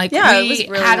thing. Like, we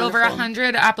had over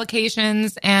 100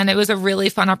 applications, and it was a really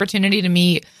fun opportunity to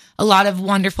meet a lot of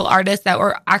wonderful artists that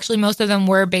were actually, most of them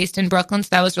were based in Brooklyn. So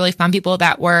that was really fun. People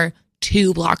that were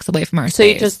 2 blocks away from our space. So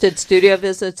you just did studio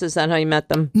visits? Is that how you met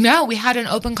them? No, we had an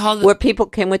open call. Where people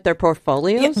came with their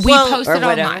portfolios? We posted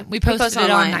online. We posted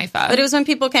it on NYFA. But it was when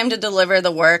people came to deliver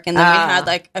the work. And then we had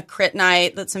like a crit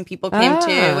night that some people came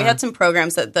to. We had some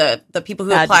programs that the people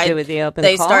who applied, to do with the open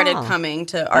they call. started coming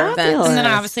to our events. And then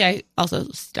obviously I also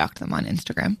stalked them on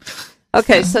Instagram.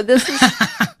 Okay, so this is...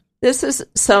 here's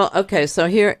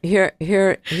here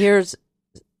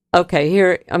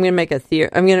I'm going to make a theory.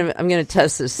 I'm going to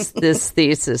test this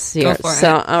thesis here. Go for it.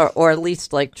 Or at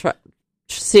least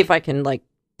see if I can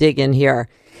dig in here.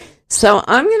 So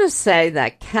I'm going to say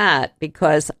that Kat,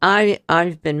 because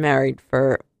I've been married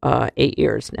for 8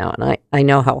 years now, and I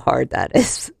know how hard that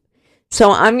is.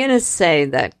 So I'm going to say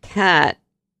that Kat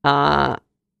knows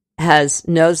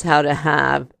how to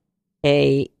have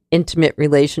a intimate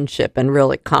relationship and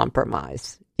really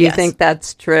compromise. Do you think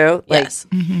that's true? Yes.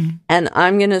 And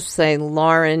I'm going to say,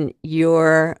 Lauren,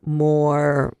 you're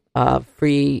more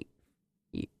free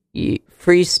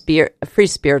spirit. Free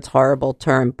spirit's a horrible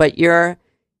term, but you're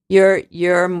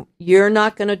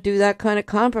not going to do that kind of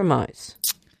compromise.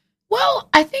 Well,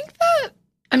 I think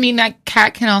that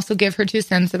Kat can also give her 2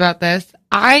 cents about this.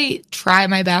 I try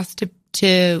my best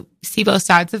to see both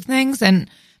sides of things,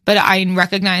 but I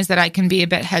recognize that I can be a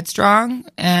bit headstrong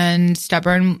and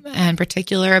stubborn and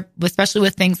particular, especially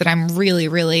with things that I'm really,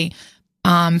 really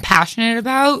passionate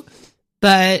about.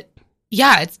 But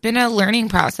yeah, it's been a learning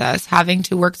process having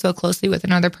to work so closely with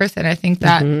another person. I think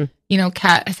that,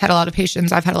 Kat has had a lot of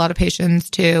patience. I've had a lot of patience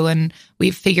too. And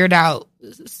we've figured out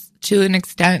to an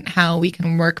extent how we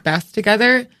can work best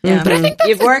together. Yeah. But I think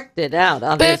you've worked it out,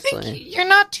 obviously. But I think you're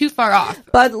not too far off.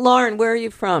 But Lauren, where are you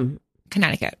from?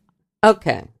 Connecticut.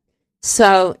 Okay.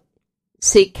 So,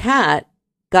 see, Kat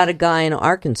got a guy in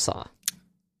Arkansas.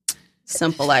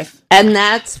 Simple life. And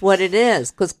that's what it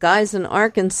is. Because guys in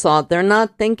Arkansas, they're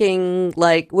not thinking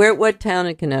what town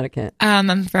in Connecticut?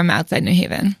 I'm from outside New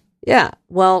Haven. Yeah.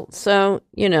 Well, so,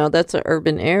 that's an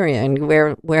urban area. And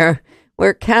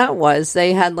where Kat was,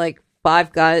 they had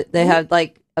 5 guys. They had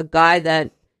a guy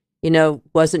that,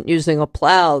 wasn't using a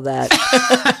plow that...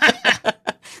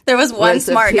 There was one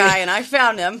smart guy, and I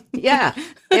found him. Yeah.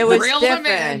 It was Real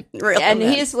different. Real And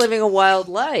women. he's living a wild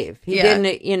life. He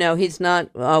didn't, he's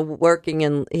not working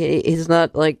in, he's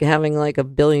not like having like a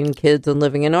billion kids and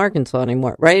living in Arkansas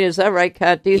anymore, right? Is that right,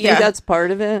 Kat? Do you think that's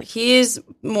part of it? He's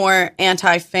more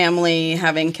anti-family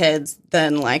having kids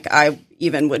than like I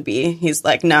even would be. He's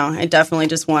like, no, I definitely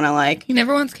just want to like. He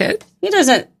never wants kids. He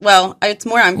doesn't. Well, it's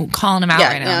more I'm Calling him out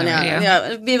right now. Yeah,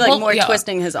 it'd be like more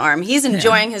twisting his arm. He's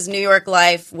enjoying his New York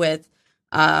life with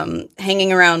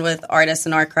hanging around with artists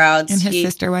and art crowds. And his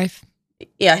sister wife.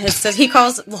 Yeah, he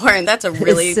calls Lauren. That's a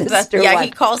really wife. He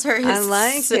calls her his I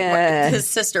like it. his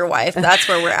sister wife. That's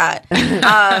where we're at.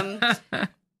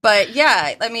 But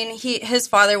yeah, I mean, his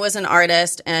father was an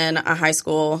artist and a high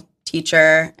school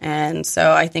teacher, and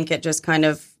so I think it just kind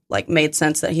of like made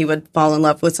sense that he would fall in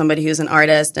love with somebody who's an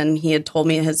artist. And he had told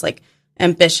me his like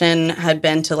ambition had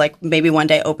been to like maybe one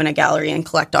day open a gallery and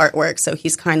collect artwork. So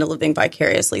he's kind of living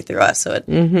vicariously through us. So it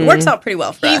works out pretty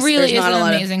well for us. He really There's is not an a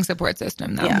lot amazing support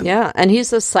system, though. Yeah. And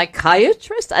he's a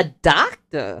psychiatrist, a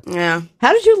doctor. Yeah.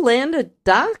 How did you land a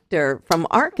doctor from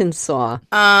Arkansas?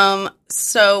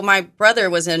 So my brother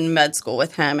was in med school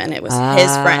with him, and it was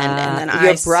his friend. And then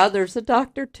your brother's a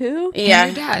doctor too? Yeah.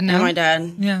 And your dad, And no? my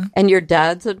dad. Yeah. And your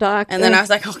dad's a doctor? And then I was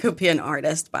like, I'll go be an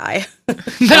artist. Bye.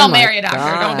 But I'll marry a doctor.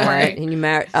 Don't worry. And you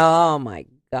married? Oh my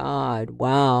God!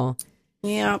 Wow.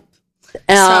 Yep.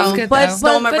 good, though.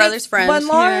 Stole my brother's friend. But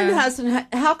Lauren Yeah.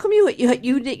 hasn't. How come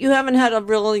you haven't had a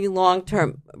really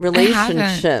long-term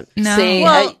relationship? No. See,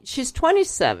 Well- she's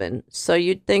 27, so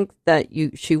you'd think that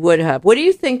she would have. What do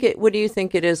you think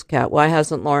it is, Kat? Why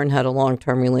hasn't Lauren had a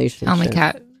long-term relationship? Tell me,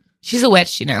 Kat. She's a witch,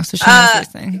 so she knows these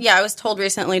things. Yeah, I was told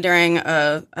recently during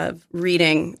a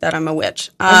reading that I'm a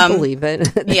witch. I believe it.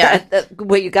 Yeah.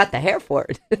 Well, you got the hair for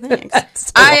it. That's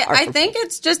so I horrible. think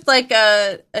it's just like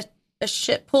a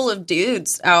shit pool of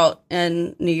dudes out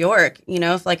in New York.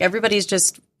 If like everybody's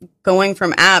just going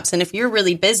from apps, and if you're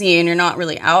really busy and you're not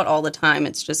really out all the time,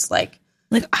 it's just like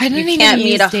Like, I didn't You even can't use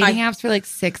meet a dating high- apps for like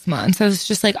 6 months. I was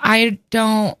just like,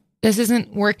 this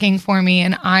isn't working for me,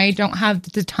 and I don't have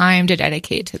the time to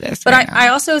dedicate to this. But right I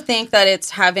now. also think that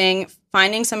it's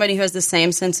finding somebody who has the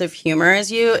same sense of humor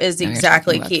as you is you're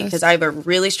exactly talking about key, this. because I have a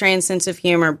really strange sense of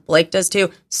humor. Blake does too.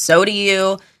 So do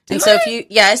you. And so if you,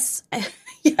 yes.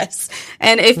 Yes.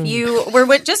 And if you were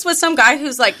with some guy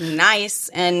who's like nice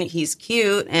and he's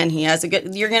cute and he has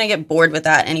you're going to get bored with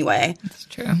that anyway. That's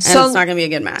true. And it's not going to be a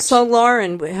good match. So,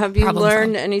 Lauren, have you Problem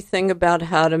learned solved. anything about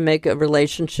how to make a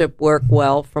relationship work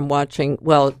well from watching?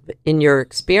 Well, in your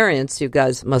experience, you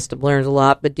guys must have learned a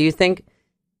lot. But do you think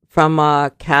from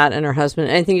Kat and her husband,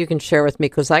 anything you can share with me?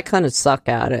 Because I kind of suck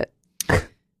at it.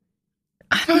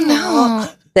 I don't know.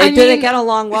 They get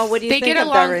along well. What do you they think get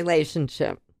of their along-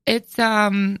 relationship? It's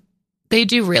they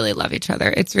do really love each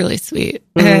other. It's really sweet.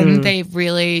 Mm. And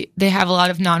they have a lot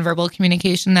of nonverbal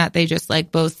communication that they just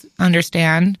like both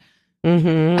understand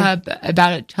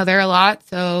about each other a lot.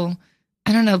 So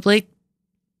I don't know, Blake.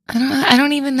 I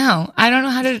don't even know. I don't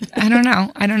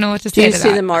know what to Do say you to see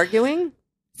that. them arguing?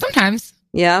 Sometimes.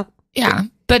 Yeah. Yeah,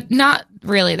 but not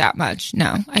really that much.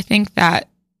 No, I think that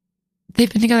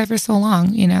they've been together for so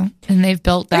long, and they've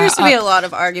built that. There used to be up. a lot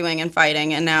of arguing and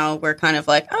fighting, and now we're kind of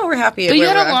like, oh, we're happy. But you where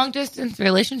had we're a at. long distance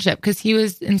relationship because he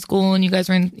was in school and you guys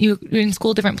were in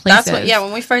school different places. That's what. Yeah,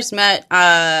 when we first met,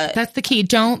 That's the key.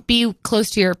 Don't be close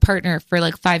to your partner for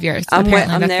like 5 years. Apparently,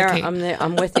 I'm that's there. the key. I'm there.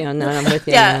 I'm with you on that. I'm with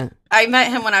you yeah, on that. I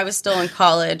met him when I was still in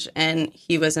college, and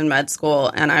he was in med school,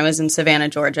 and I was in Savannah,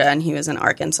 Georgia, and he was in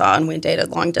Arkansas, and we dated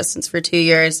long distance for 2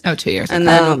 years. Oh, 2 years. And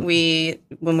then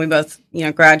when we both,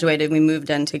 graduated, we moved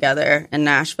in together in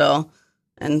Nashville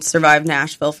and survived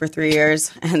Nashville for 3 years,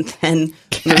 and then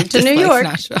moved to just New likes York.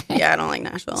 Nashville. Yeah, I don't like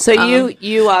Nashville. So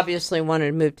you obviously wanted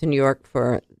to move to New York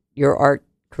for your art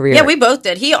career. yeah, we both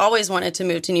did. He always wanted to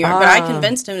move to New York, but I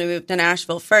convinced him to move to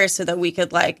Nashville first so that we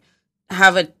could like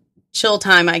have a chill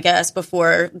time, I guess,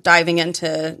 before diving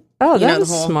into Oh, that the was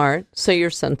whole. smart. So you're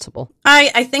sensible.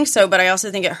 I think so, but I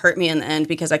also think it hurt me in the end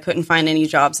because I couldn't find any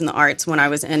jobs in the arts when I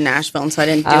was in Nashville, and so I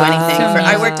didn't do anything. So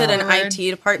I worked at an hard.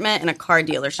 IT department in a car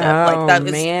dealership. Oh, Like that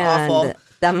was man. awful.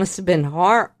 That must have been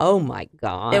hard. Oh, my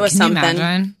God. It was Can you something.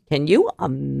 imagine? Can you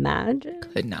imagine?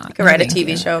 Could not. I could write a Nothing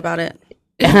TV to show about it.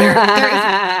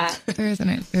 There's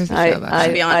a show I- about it.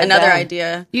 To be on I another bet.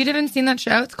 idea. You haven't seen that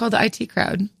show? It's called The IT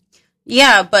Crowd.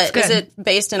 Yeah, but It's is good. it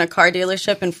based in a car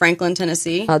dealership in Franklin,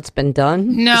 Tennessee? Oh, it's been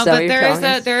done? No, Is that but what you're telling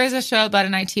us? there is a show about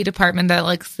an IT department that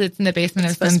like sits in the basement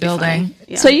of Supposed some to be building. funny.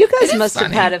 Yeah. So you guys It is must have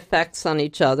funny. had effects on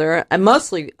each other. And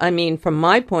mostly, I mean, from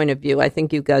my point of view, I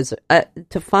think you guys,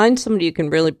 to find somebody you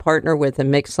can really partner with and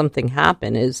make something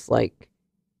happen is like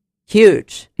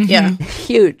huge. Yeah.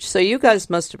 Huge. So you guys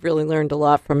must have really learned a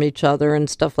lot from each other and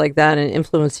stuff like that and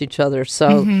influenced each other.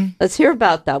 So let's hear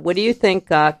about that. What do you think,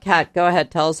 Kat? Go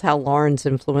ahead. Tell us how Lauren's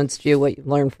influenced you, what you've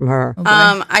learned from her.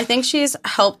 I think she's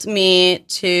helped me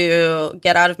to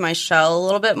get out of my shell a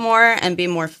little bit more and be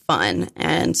more fun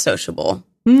and sociable.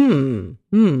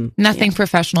 Nothing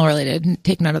professional related.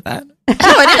 Take note of that. No,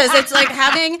 it is. It's like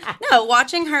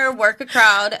watching her work a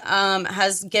crowd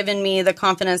has given me the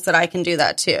confidence that I can do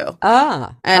that too.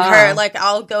 Her, like,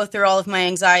 I'll go through all of my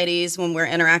anxieties when we're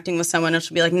interacting with someone and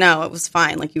she'll be like, no, it was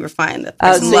fine. Like, you were fine.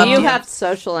 So you have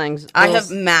social anxiety. I have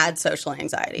mad social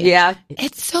anxiety. Yeah.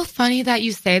 It's so funny that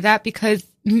you say that because,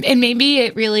 and maybe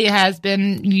it really has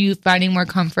been you finding more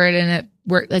comfort in it,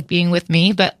 like being with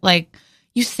me, but like,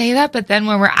 you say that, but then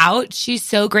when we're out, she's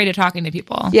so great at talking to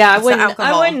people. Yeah, I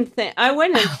wouldn't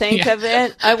think of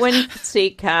it. I wouldn't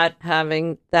see Kat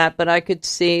having that, but I could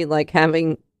see like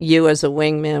having you as a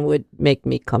wingman would make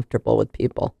me comfortable with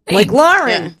people. Like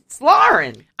Lauren, Yeah. It's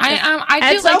Lauren. I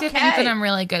do It's like to okay. think that I'm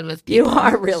really good with people. You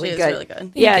are really She is good. really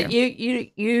good.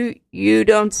 Thank You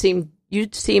don't seem. You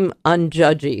seem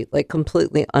unjudgy, like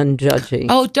completely unjudgy.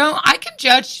 Oh, I can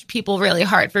judge people really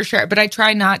hard for sure, but I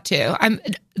try not to. I'm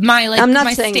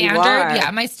not saying standard. you are.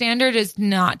 Yeah, my standard is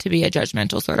not to be a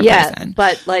judgmental sort of Yes, person.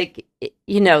 but like,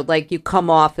 like you come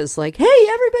off as like, hey,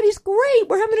 everybody's great.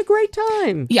 We're having a great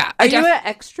time. Yeah. Are you an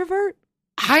extrovert?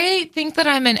 I think that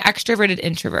I'm an extroverted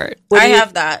introvert. I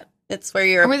have that. It's where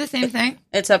you're. Are we the same thing?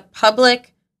 It's a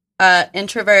public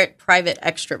introvert, private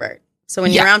extrovert. So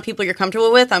when you're around people you're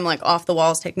comfortable with, I'm like off the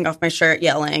walls, taking off my shirt,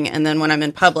 yelling. And then when I'm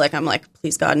in public, I'm like,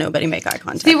 please God, nobody make eye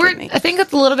contact with me. I think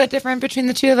it's a little bit different between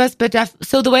the two of us, but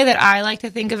so the way that I like to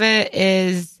think of it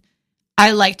is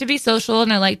I like to be social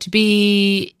and I like to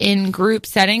be in group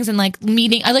settings and like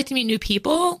I like to meet new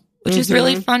people, which is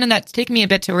really fun. And that's taken me a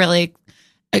bit to really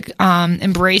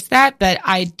embrace that. But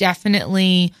I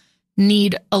definitely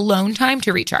need alone time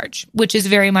to recharge, which is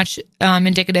very much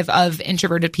indicative of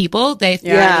introverted people. They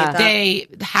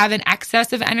have an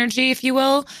excess of energy, if you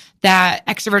will, that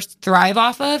extroverts thrive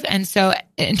off of. And so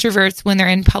introverts, when they're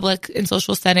in public and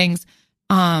social settings,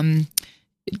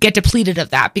 get depleted of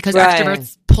that because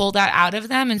extroverts pull that out of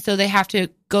them. And so they have to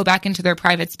go back into their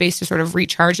private space to sort of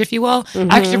recharge, if you will.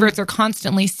 Extroverts are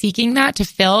constantly seeking that to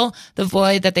fill the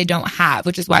void that they don't have,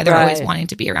 which is why they're always wanting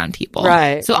to be around people.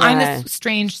 So I'm this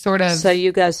strange sort of... So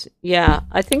you guys,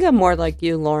 I think I'm more like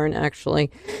you, Lauren,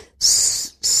 actually.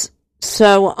 So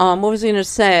what was I going to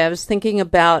say? I was thinking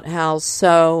about how,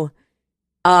 so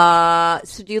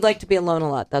do you like to be alone a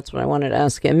lot? That's what I wanted to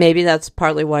ask you. Maybe that's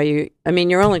partly why you're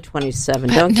only 27.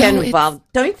 Don't get involved.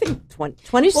 Don't you think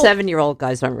 27-year-old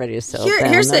guys aren't ready to settle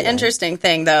down? Here's the interesting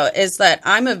thing, though, is that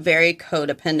I'm a very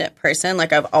codependent person.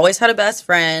 Like, I've always had a best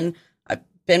friend. I've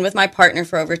been with my partner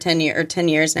for over 10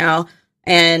 years now.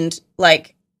 And,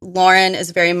 like, Lauren is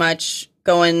very much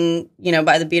going,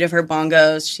 by the beat of her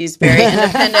bongos. She's very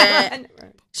independent.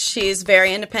 She's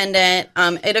very independent.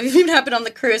 It even happened on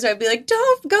the cruise. I'd be like,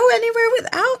 don't go anywhere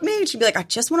without me. And she'd be like, I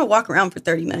just want to walk around for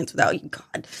 30 minutes without you. God.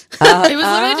 It was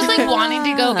literally just like wanting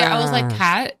to go I was like,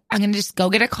 Kat, I'm going to just go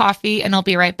get a coffee and I'll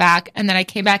be right back. And then I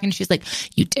came back and she's like,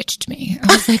 you ditched me.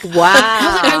 I was like, wow.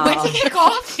 I went to get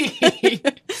coffee.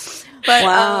 But,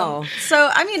 wow. So,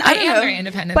 I mean, I am very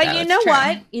independent. But you know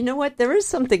what? You know what? There is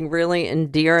something really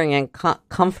endearing and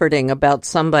comforting about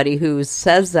somebody who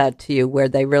says that to you, where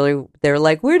they're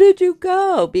like, where did you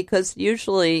go? Because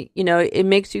usually, it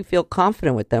makes you feel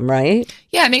confident with them, right?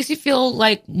 Yeah, it makes you feel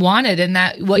like wanted and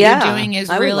that what you're doing is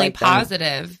really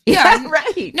positive. Yeah,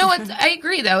 right. No, I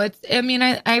agree though.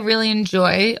 I really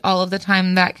enjoy all of the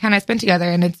time that Ken and I spent together,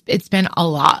 and it's been a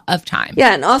lot of time.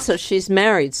 Yeah, and also she's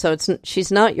married, so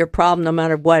she's not your problem no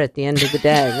matter what at the end of the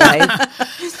day, right?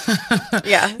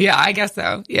 Yeah, I guess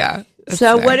so. Yeah.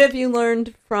 So what have you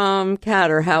learned from Kat,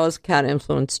 or how has Kat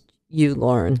influenced you,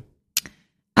 Lauren?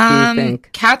 Do you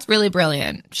think? Kat's really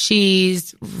brilliant.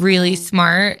 She's really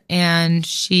smart, and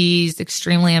she's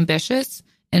extremely ambitious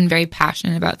and very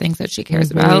passionate about things that she cares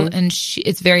about. And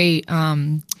it's very,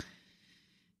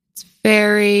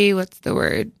 what's the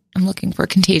word I'm looking for?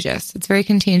 Contagious. It's very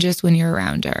contagious when you're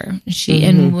around her.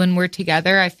 And when we're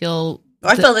together, I feel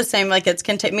the same. Like,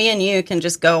 me and you can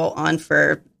just go on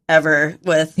forever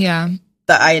with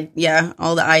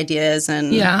all the ideas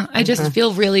and I just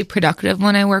feel really productive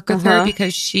when I work with her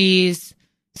because she's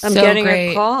I'm so getting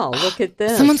great. a call. Look at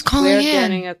this. Someone's calling in. We're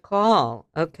getting a call.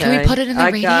 Okay. Can we put it in the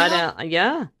radio?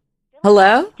 Yeah.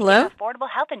 Hello? An Hello? affordable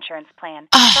health insurance plan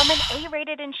from an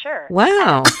A-rated insurer.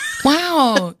 Wow.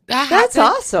 Wow. That's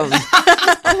awesome.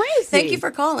 That's crazy. Thank you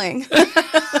for calling.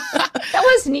 That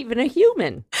wasn't even a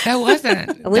human. That wasn't.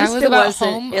 At least that was it about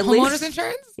wasn't. At homeowners least-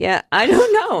 insurance? Yeah, I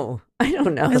don't know.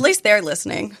 At least they're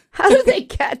listening. How do they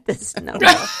get this number?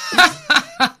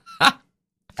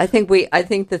 I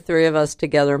think the three of us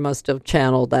together must have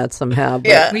channeled that somehow. But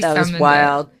Yeah. We that was summoned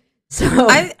wild. So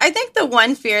I think the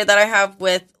one fear that I have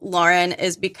with Lauren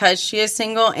is because she is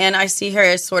single and I see her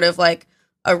as sort of like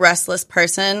a restless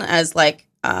person, as like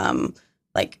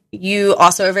you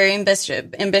also are very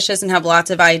ambitious and have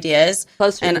lots of ideas.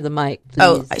 closer to the mic, please.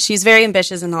 Oh, she's very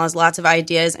ambitious and has lots of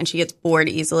ideas and she gets bored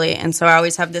easily. And so I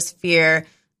always have this fear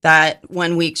that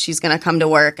one week she's going to come to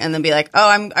work and then be like, oh,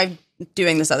 I'm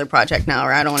doing this other project now,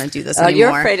 or I don't want to do this anymore.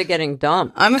 You're afraid of getting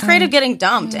dumped. I'm afraid of getting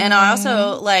dumped. And I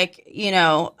also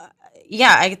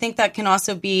I think that can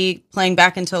also be playing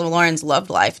back into Lauren's love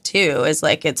life too, is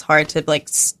like, it's hard to like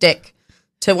stick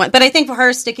to one. But I think for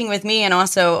her sticking with me and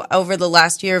also over the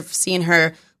last year of seeing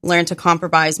her learn to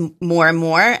compromise more and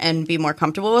more and be more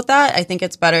comfortable with that, I think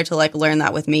it's better to like learn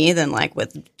that with me than like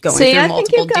with going through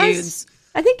multiple dudes.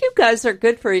 I think you guys are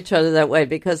good for each other that way,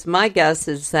 because my guess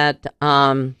is that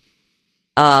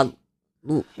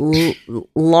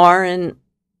Lauren,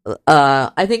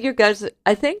 I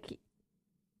think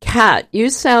Kat, you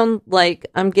sound like,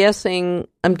 I'm guessing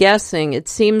it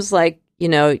seems like,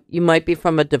 you might be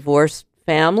from a divorced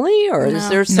family, or is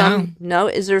there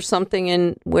is there something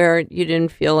in where you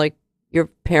didn't feel like your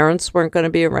parents weren't going to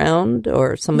be around,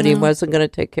 or somebody wasn't going to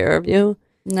take care of you?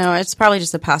 No, it's probably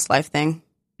just a past life thing.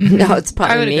 No, it's I would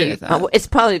probably agree me. with that. It's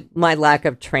probably my lack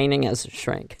of training as a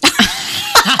shrink.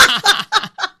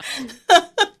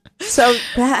 So,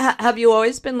 have you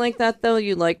always been like that, though?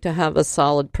 You like to have a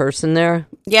solid person there?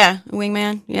 Yeah, a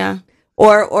wingman, yeah.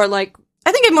 Or like...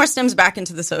 I think it more stems back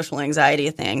into the social anxiety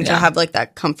thing, to have like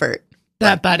that comfort.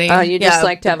 That buddy. you just Yeah,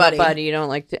 like to the have buddy. a buddy. You don't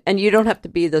like to... And you don't have to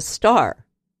be the star.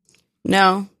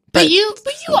 No. But you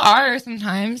are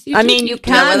sometimes. I mean, you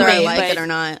can whether I be, like but- it or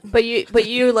not. But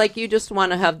you like, you just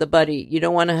want to have the buddy. You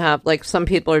don't want to have, like, some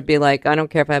people would be like, I don't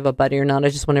care if I have a buddy or not. I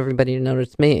just want everybody to know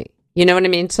it's me. You know what I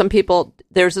mean? Some people,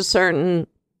 there's a certain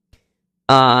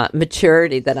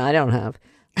maturity that I don't have.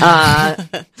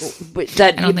 That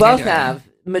you both have.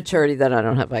 Maturity that I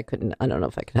don't have. I don't know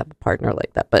if I could have a partner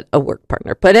like that, but a work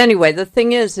partner. But anyway, the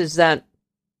thing is that,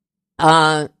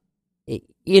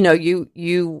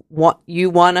 you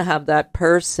want to have that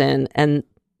person, and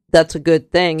that's a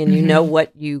good thing. And you know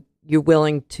what you're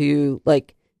willing to,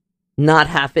 like, not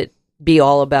have it be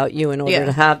all about you in order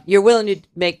to have, you're willing to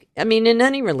make, I mean, in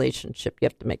any relationship, you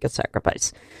have to make a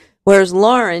sacrifice. Whereas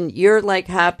Lauren, you're like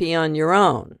happy on your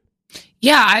own.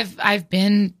 Yeah, I've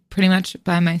been pretty much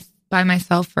by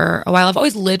myself for a while. I've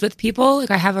always lived with people.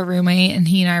 Like, I have a roommate and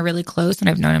he and I are really close, and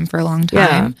I've known him for a long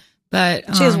time.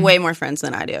 But She has way more friends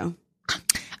than I do.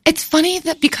 it's funny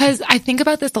that because I think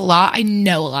about this a lot, I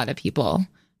know a lot of people,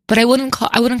 but I wouldn't call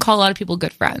a lot of people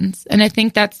good friends. And I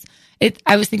think that's it.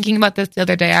 I was thinking about this the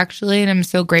other day, actually, and I'm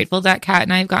so grateful that Kat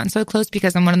and I have gotten so close,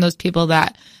 because I'm one of those people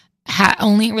that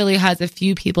only really has a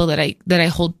few people that I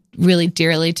hold really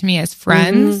dearly to me as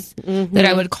friends, that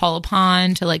I would call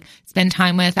upon to like spend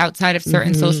time with outside of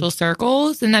certain social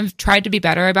circles. And I've tried to be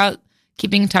better about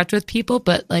keeping in touch with people,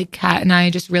 but like Kat and I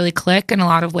just really click in a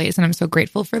lot of ways. And I'm so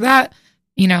grateful for that,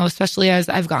 especially as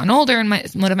I've gotten older, and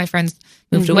one of my friends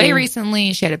moved away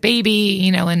recently. She had a baby,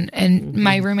 and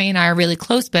my roommate and I are really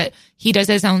close, but he does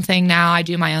his own thing now. I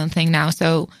do my own thing now.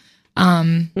 So, I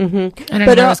don't know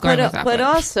where I was going with that. But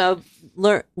also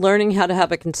learning how to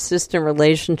have a consistent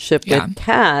relationship with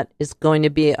Kat is going to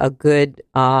be a good.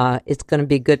 It's going to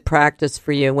be good practice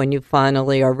for you when you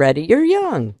finally are ready. You're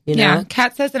young, Yeah,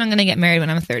 Kat says that I'm going to get married when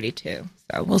I'm 32.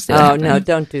 So we'll see. Oh no,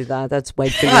 don't do that. That's way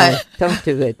too young. Don't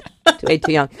do it. Way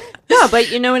too young. No, but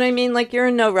you know what I mean. Like, you're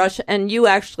in no rush, and you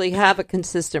actually have a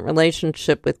consistent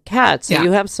relationship with Kat. So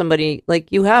you have somebody,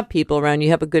 like, you have people around. You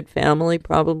have a good family,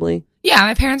 probably. Yeah,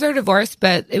 my parents are divorced,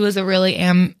 but it was a really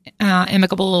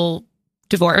amicable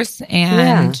divorce,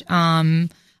 and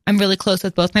I'm really close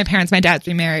with both my parents. My dad's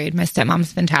remarried. My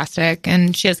stepmom's fantastic,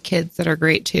 and she has kids that are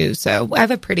great too. So I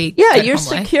have a pretty good you're home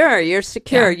life. secure. You're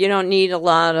secure. Yeah. You don't need a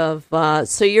lot of.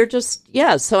 So you're just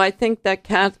So I think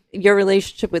that your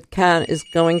relationship with Kat is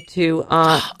going to.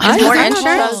 More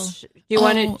insurance? Do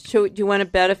you want to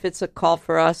bet if it's a call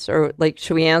for us, or like,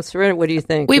 should we answer it? What do you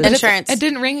think? Wait, but Insurance. it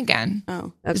didn't ring again.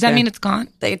 Oh, Does that mean it's gone?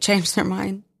 they changed their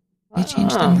mind. They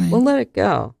changed their mind. We'll let it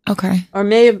go. Okay. Or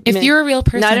maybe If you're a real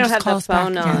person, no, I don't just have call the us back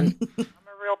phone again. on. I'm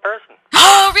a real person.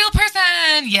 Oh, real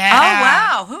person! Yeah. Oh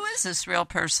wow, who is this real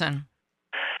person?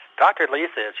 Dr.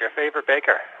 Lisa is your favorite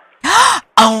baker.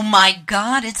 Oh my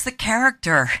God, it's the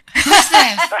character. Who's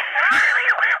this?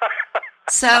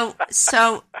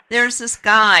 So there's this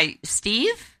guy,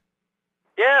 Steve?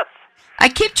 Yes. I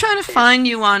keep trying to find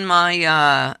you on my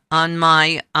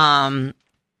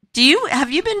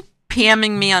have you been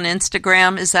PMing me on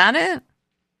Instagram? Is that it?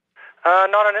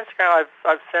 Not on Instagram.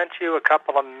 I've sent you a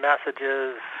couple of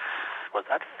messages. Was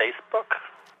that Facebook?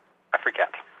 I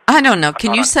forget. I don't know.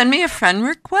 Can you send me a friend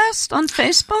request on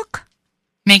Facebook?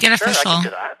 Make it Sure, official. I can do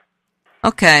that.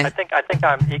 Okay. I think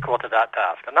I'm equal to that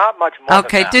task. Not much more.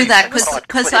 Okay, than do that Please.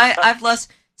 because I've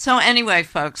lost. So anyway,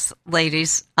 folks,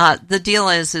 ladies, the deal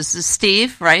is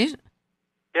Steve, right?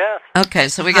 Yes. Okay,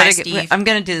 so we Hi, got to. Steve. I'm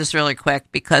going to do this really quick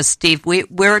because Steve,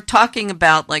 we're talking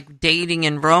about like dating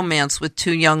and romance with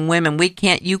two young women. We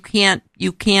can't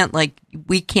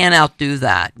outdo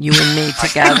that. You and me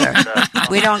together.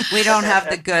 we don't have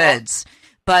the goods.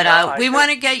 But we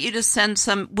want to get you to send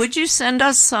some. Would you send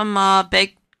us some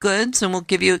baked goods, and we'll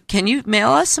give you? Can you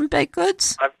mail us some baked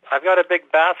goods? I've got a big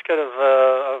basket of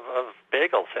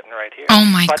bagels sitting right here. Oh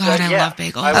my But, God, I yeah, love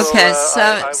bagels. I will, Okay,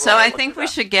 I so I look think at we that.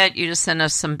 should get you to send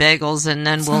us some bagels, and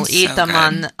then we'll Sounds eat so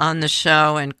them good. on the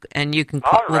show, and you can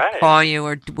All we'll right. call you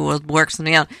or we'll work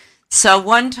something out. So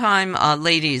one time,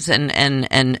 ladies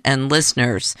and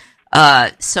listeners,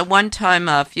 so one time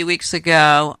a few weeks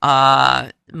ago,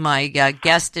 my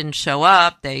guest didn't show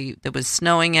up. It was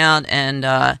snowing out, and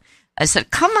I said,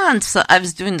 "Come on!" So I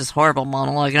was doing this horrible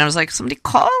monologue, and I was like, "Somebody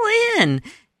call in."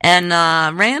 And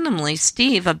randomly,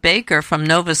 Steve, a baker from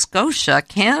Nova Scotia,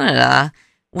 Canada,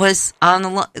 was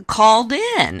called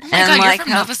in. Oh my God, you're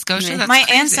from how- Nova Scotia? That's My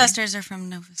crazy. ancestors are from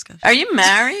Nova Scotia. Are you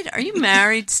married? Are you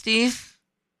married, Steve?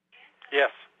 Yes.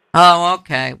 Oh,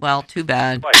 okay. Well, too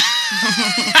bad. Quite.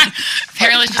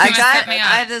 Apparently she's I going to set me I up.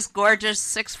 have this gorgeous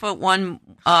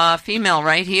 6'1" female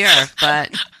right here,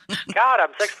 but God, I'm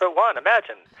 6'1".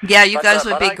 Imagine. yeah, you But, guys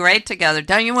would but be I- great together.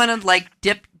 Don't you want to like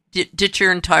ditch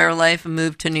your entire life and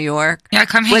move to New York? Yeah,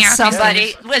 come hang With out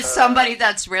somebody,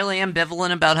 that's really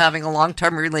ambivalent about having a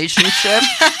long-term relationship.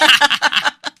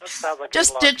 That sounds like a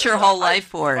Just long ditch your time. whole life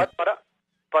for it.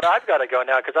 But I've got to go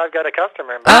now because I've got a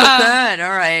customer. Oh, good. All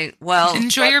right. Well,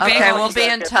 Enjoy your okay. bagel. We'll be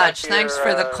in Get touch. back to Thanks your,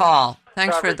 for the call.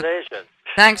 Thanks for the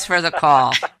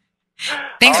call.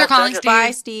 Thanks for I'll calling, send Steve.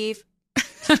 Bye, Steve.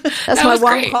 That's That my was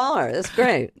one great. caller. That's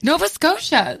great. Nova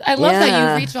Scotia. I love that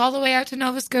Yeah. you reached all the way out to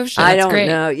Nova Scotia. I That's don't great.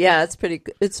 know. Yeah, it's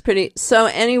pretty. So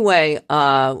anyway,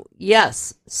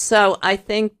 yes. So I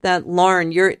think that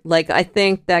Lauren, I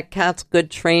think that Kat's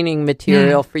good training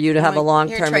material for you to have a You're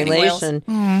long-term training wheels. relation.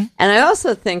 Mhm. And I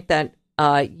also think that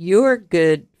you're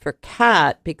good for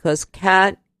Kat because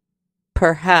Kat,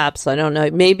 perhaps, I don't know,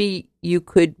 maybe you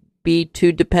could be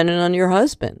too dependent on your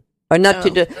husband. Or not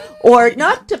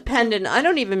not dependent. I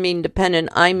don't even mean dependent.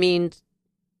 I mean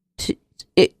to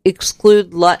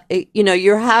exclude.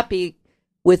 You're happy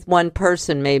with one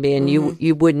person maybe, and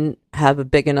you wouldn't have a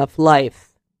big enough life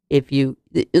if you.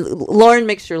 Lauren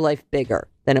makes your life bigger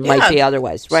than it might Yeah. be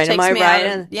otherwise, right? She Am I takes me right?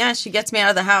 out of- yeah, she gets me out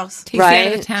of the house. Takes me out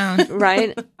Right. of town.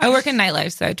 Right? I work in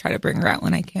nightlife, so I try to bring her out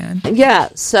when I can. Yeah.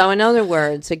 So in other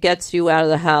words, it gets you out of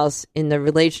the house in the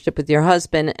relationship with your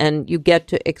husband, and you get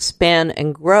to expand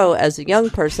and grow as a young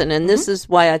person. And this is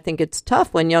why I think it's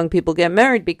tough when young people get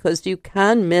married because you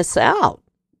can miss out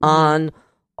on,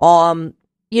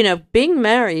 being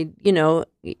married.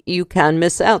 You can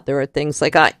miss out. There are things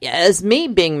like, as me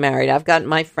being married, I've got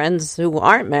my friends who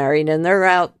aren't married, and they're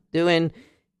out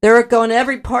they're going to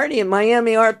every party in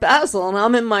Miami Art Basel, and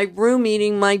I'm in my room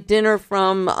eating my dinner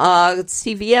from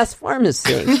CVS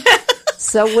Pharmacy.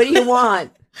 So what do you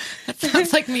want? That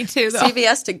sounds like me too, though.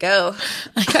 CVS to go.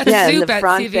 I got Yeah, in soup the at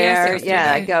front CVS there. yesterday.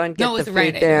 Yeah, I go and get No, it was the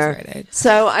Rite food Aid. there. It was Rite Aid.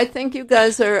 So I think you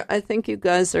guys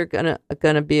are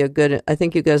gonna be a good. I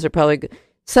think you guys are probably good.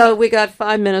 So we got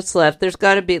 5 minutes left. There's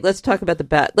got to be. Let's talk about the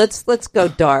bat. Let's go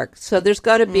dark. So there's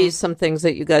got to be some things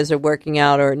that you guys are working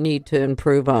out or need to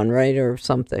improve on, right, or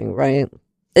something, right?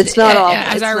 It's not all.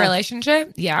 As it's our not-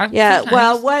 relationship, yeah. Yeah. sometimes.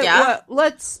 Well, Yeah.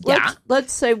 let's Yeah.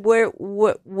 say where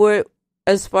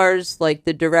as far as like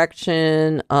the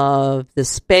direction of the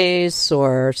space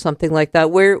or something like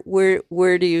that. Where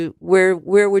would you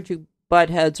butt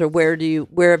heads, or where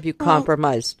have you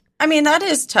compromised? I mean, that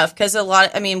is tough because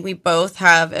we both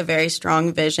have a very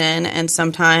strong vision, and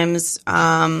sometimes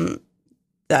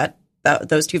that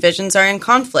those two visions are in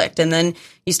conflict. And then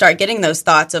you start getting those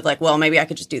thoughts of like, well, maybe I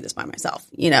could just do this by myself,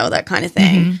 that kind of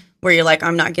thing, where you're like,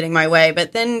 I'm not getting my way.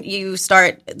 But then you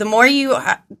start, the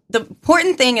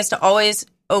important thing is to always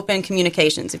open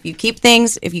communications. If you keep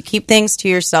things to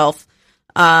yourself,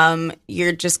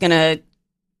 you're just going to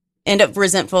end up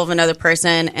resentful of another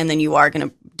person, and then you are going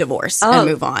to divorce and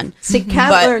move on. See,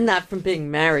 Kat learned that from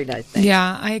being married, I think.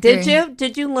 Yeah, I agree. Did you?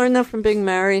 Did you learn that from being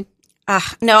married?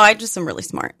 No, I just am really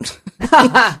smart.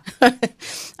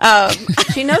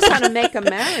 She knows how to make a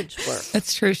marriage work.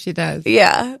 That's true. She does.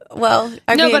 Yeah. Well,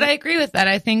 I mean, but I agree with that.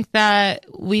 I think that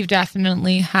we've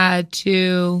definitely had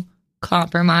to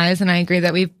compromise, and I agree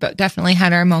that we've definitely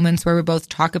had our moments where we both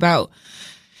talk about,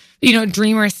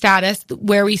 dreamer status,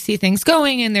 where we see things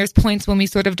going, and there's points when we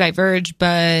sort of diverge.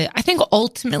 But I think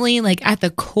ultimately, like at the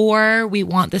core, we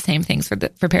want the same things for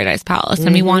Paradise Palace,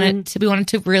 and we want it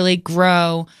to really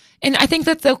grow. And I think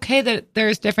that's okay that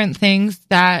there's different things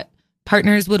that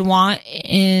partners would want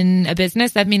in a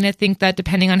business. I mean, I think that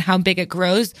depending on how big it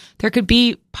grows, there could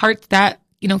be parts that,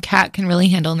 Kat can really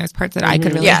handle, and there's parts that I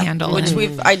could really handle. Which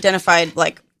we've identified,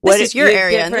 like, this is your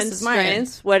area and this is my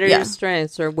strengths? What are your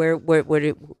strengths? Or where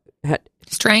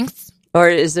strengths? Or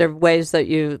is there ways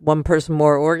that one person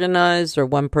more organized or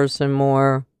one person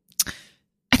more...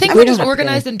 I think we're just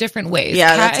organized in different ways.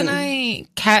 Yeah,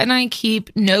 Kat and I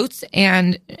keep notes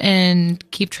and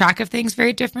keep track of things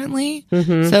very differently.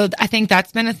 So I think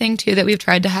that's been a thing too that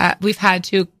we've had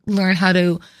to learn how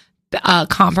to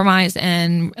compromise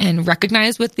and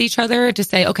recognize with each other to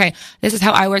say, okay, this is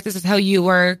how I work, this is how you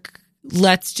work.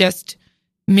 Let's just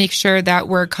make sure that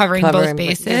we're covering both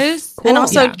bases. Cool. And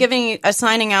also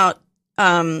assigning out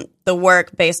the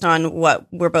work based on what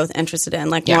we're both interested in.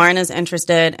 Like Lauren is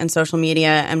interested in social media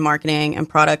and marketing and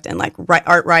product and like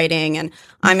art writing, and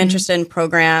I'm interested in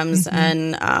programs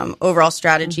and overall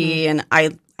strategy. And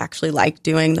I actually like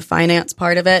doing the finance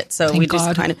part of it. So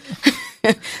just kind of,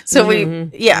 so we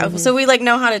like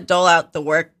know how to dole out the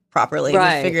work properly.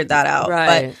 Right. We figured that out.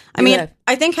 Right. But I mean,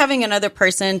 I think having another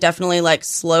person definitely like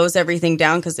slows everything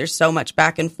down because there's so much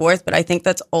back and forth. But I think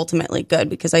that's ultimately good,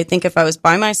 because I think if I was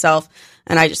by myself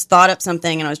and I just thought up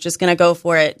something and I was just going to go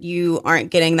for it, you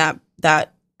aren't getting that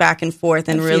back and forth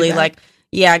and really feedback.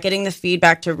 Getting the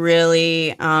feedback to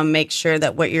really make sure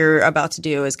that what you're about to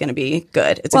do is going to be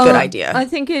good. It's a good idea. I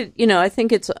think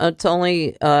it's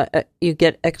only you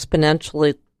get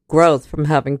exponentially growth from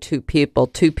having two people.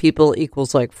 Two people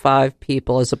equals like 5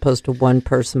 people as opposed to one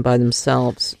person by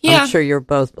themselves. I'm sure you're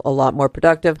both a lot more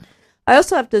productive. I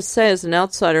also have to say, as an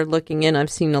outsider looking in, I've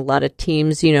seen a lot of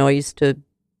teams. I used to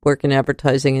work in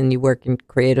advertising, and you work in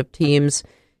creative teams,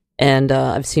 and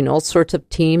I've seen all sorts of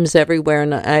teams everywhere.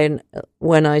 And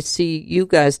when I see you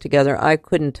guys together, I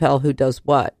couldn't tell who does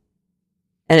what,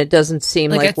 and it doesn't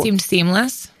seem like it seemed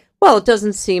seamless. Well, it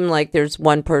doesn't seem like there's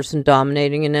one person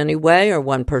dominating in any way, or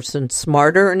one person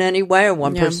smarter in any way, or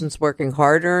one person's working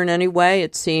harder in any way.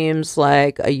 It seems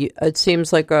like a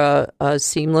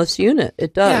seamless unit.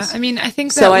 It does. Yeah, I mean, I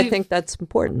think so. I think that's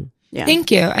important. Yeah. Thank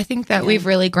you. I think that we've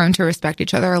really grown to respect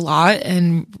each other a lot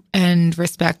and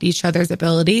respect each other's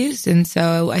abilities, and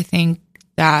so I think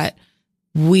that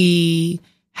we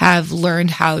have learned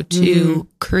how to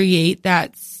create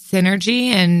that synergy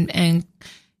and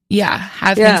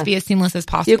have things be as seamless as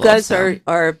possible. You guys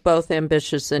are both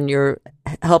ambitious, and you're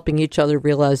helping each other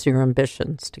realize your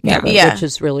ambitions together, which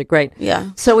is really great.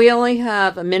 Yeah. So we only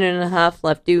have a minute and a half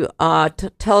left. Do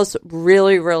tell us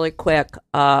really, really quick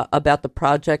about the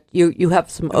project. You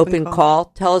have some open call.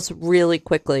 Tell us really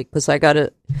quickly, because I got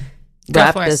to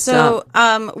wrap this up.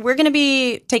 So we're going to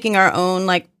be taking our own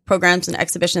like programs and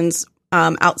exhibitions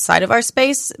outside of our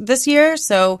space this year.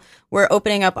 So we're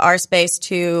opening up our space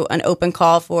to an open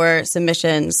call for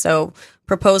submissions. So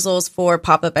proposals for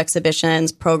pop-up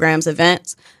exhibitions, programs,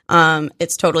 events.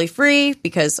 It's totally free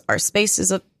because our space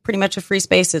is pretty much a free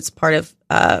space. It's part of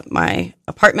my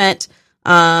apartment.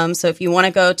 So if you want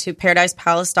to go to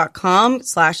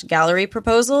paradisepalace.com/gallery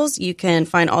proposals, you can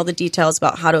find all the details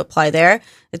about how to apply there.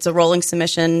 It's a rolling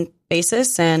submission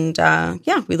basis. And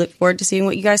we look forward to seeing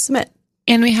what you guys submit.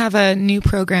 And we have a new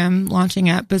program launching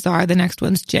at Bazaar. The next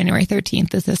one's January 13th.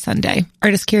 This is Sunday.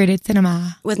 Artist Curated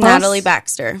Cinema. With Natalie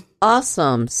Baxter.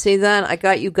 Awesome. See that? I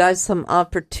got you guys some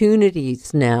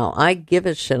opportunities now. I give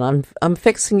a shit. I'm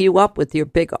fixing you up with your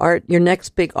next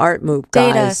big art move,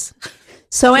 guys. Date us.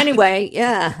 So anyway,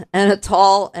 and a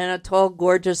tall,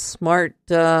 gorgeous, smart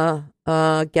gal,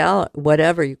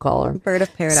 whatever you call her. Bird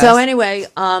of Paradise. So anyway,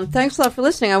 thanks a lot for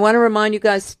listening. I want to remind you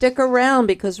guys, stick around,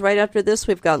 because right after this,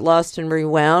 we've got Lost and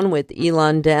Rewound with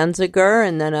Elon Danziger.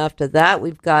 And then after that,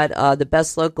 we've got the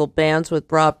best local bands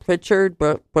with Rob Pritchard,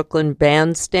 Brooklyn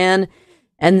Bandstand.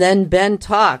 And then Ben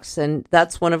Talks. And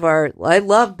that's one of I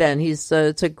love Ben. It's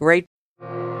a great. Dr.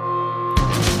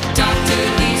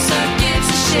 Lisa gives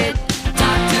a shit.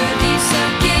 Dr. Lisa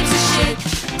gives a shit.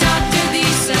 Dr.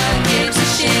 Lisa gives a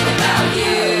shit.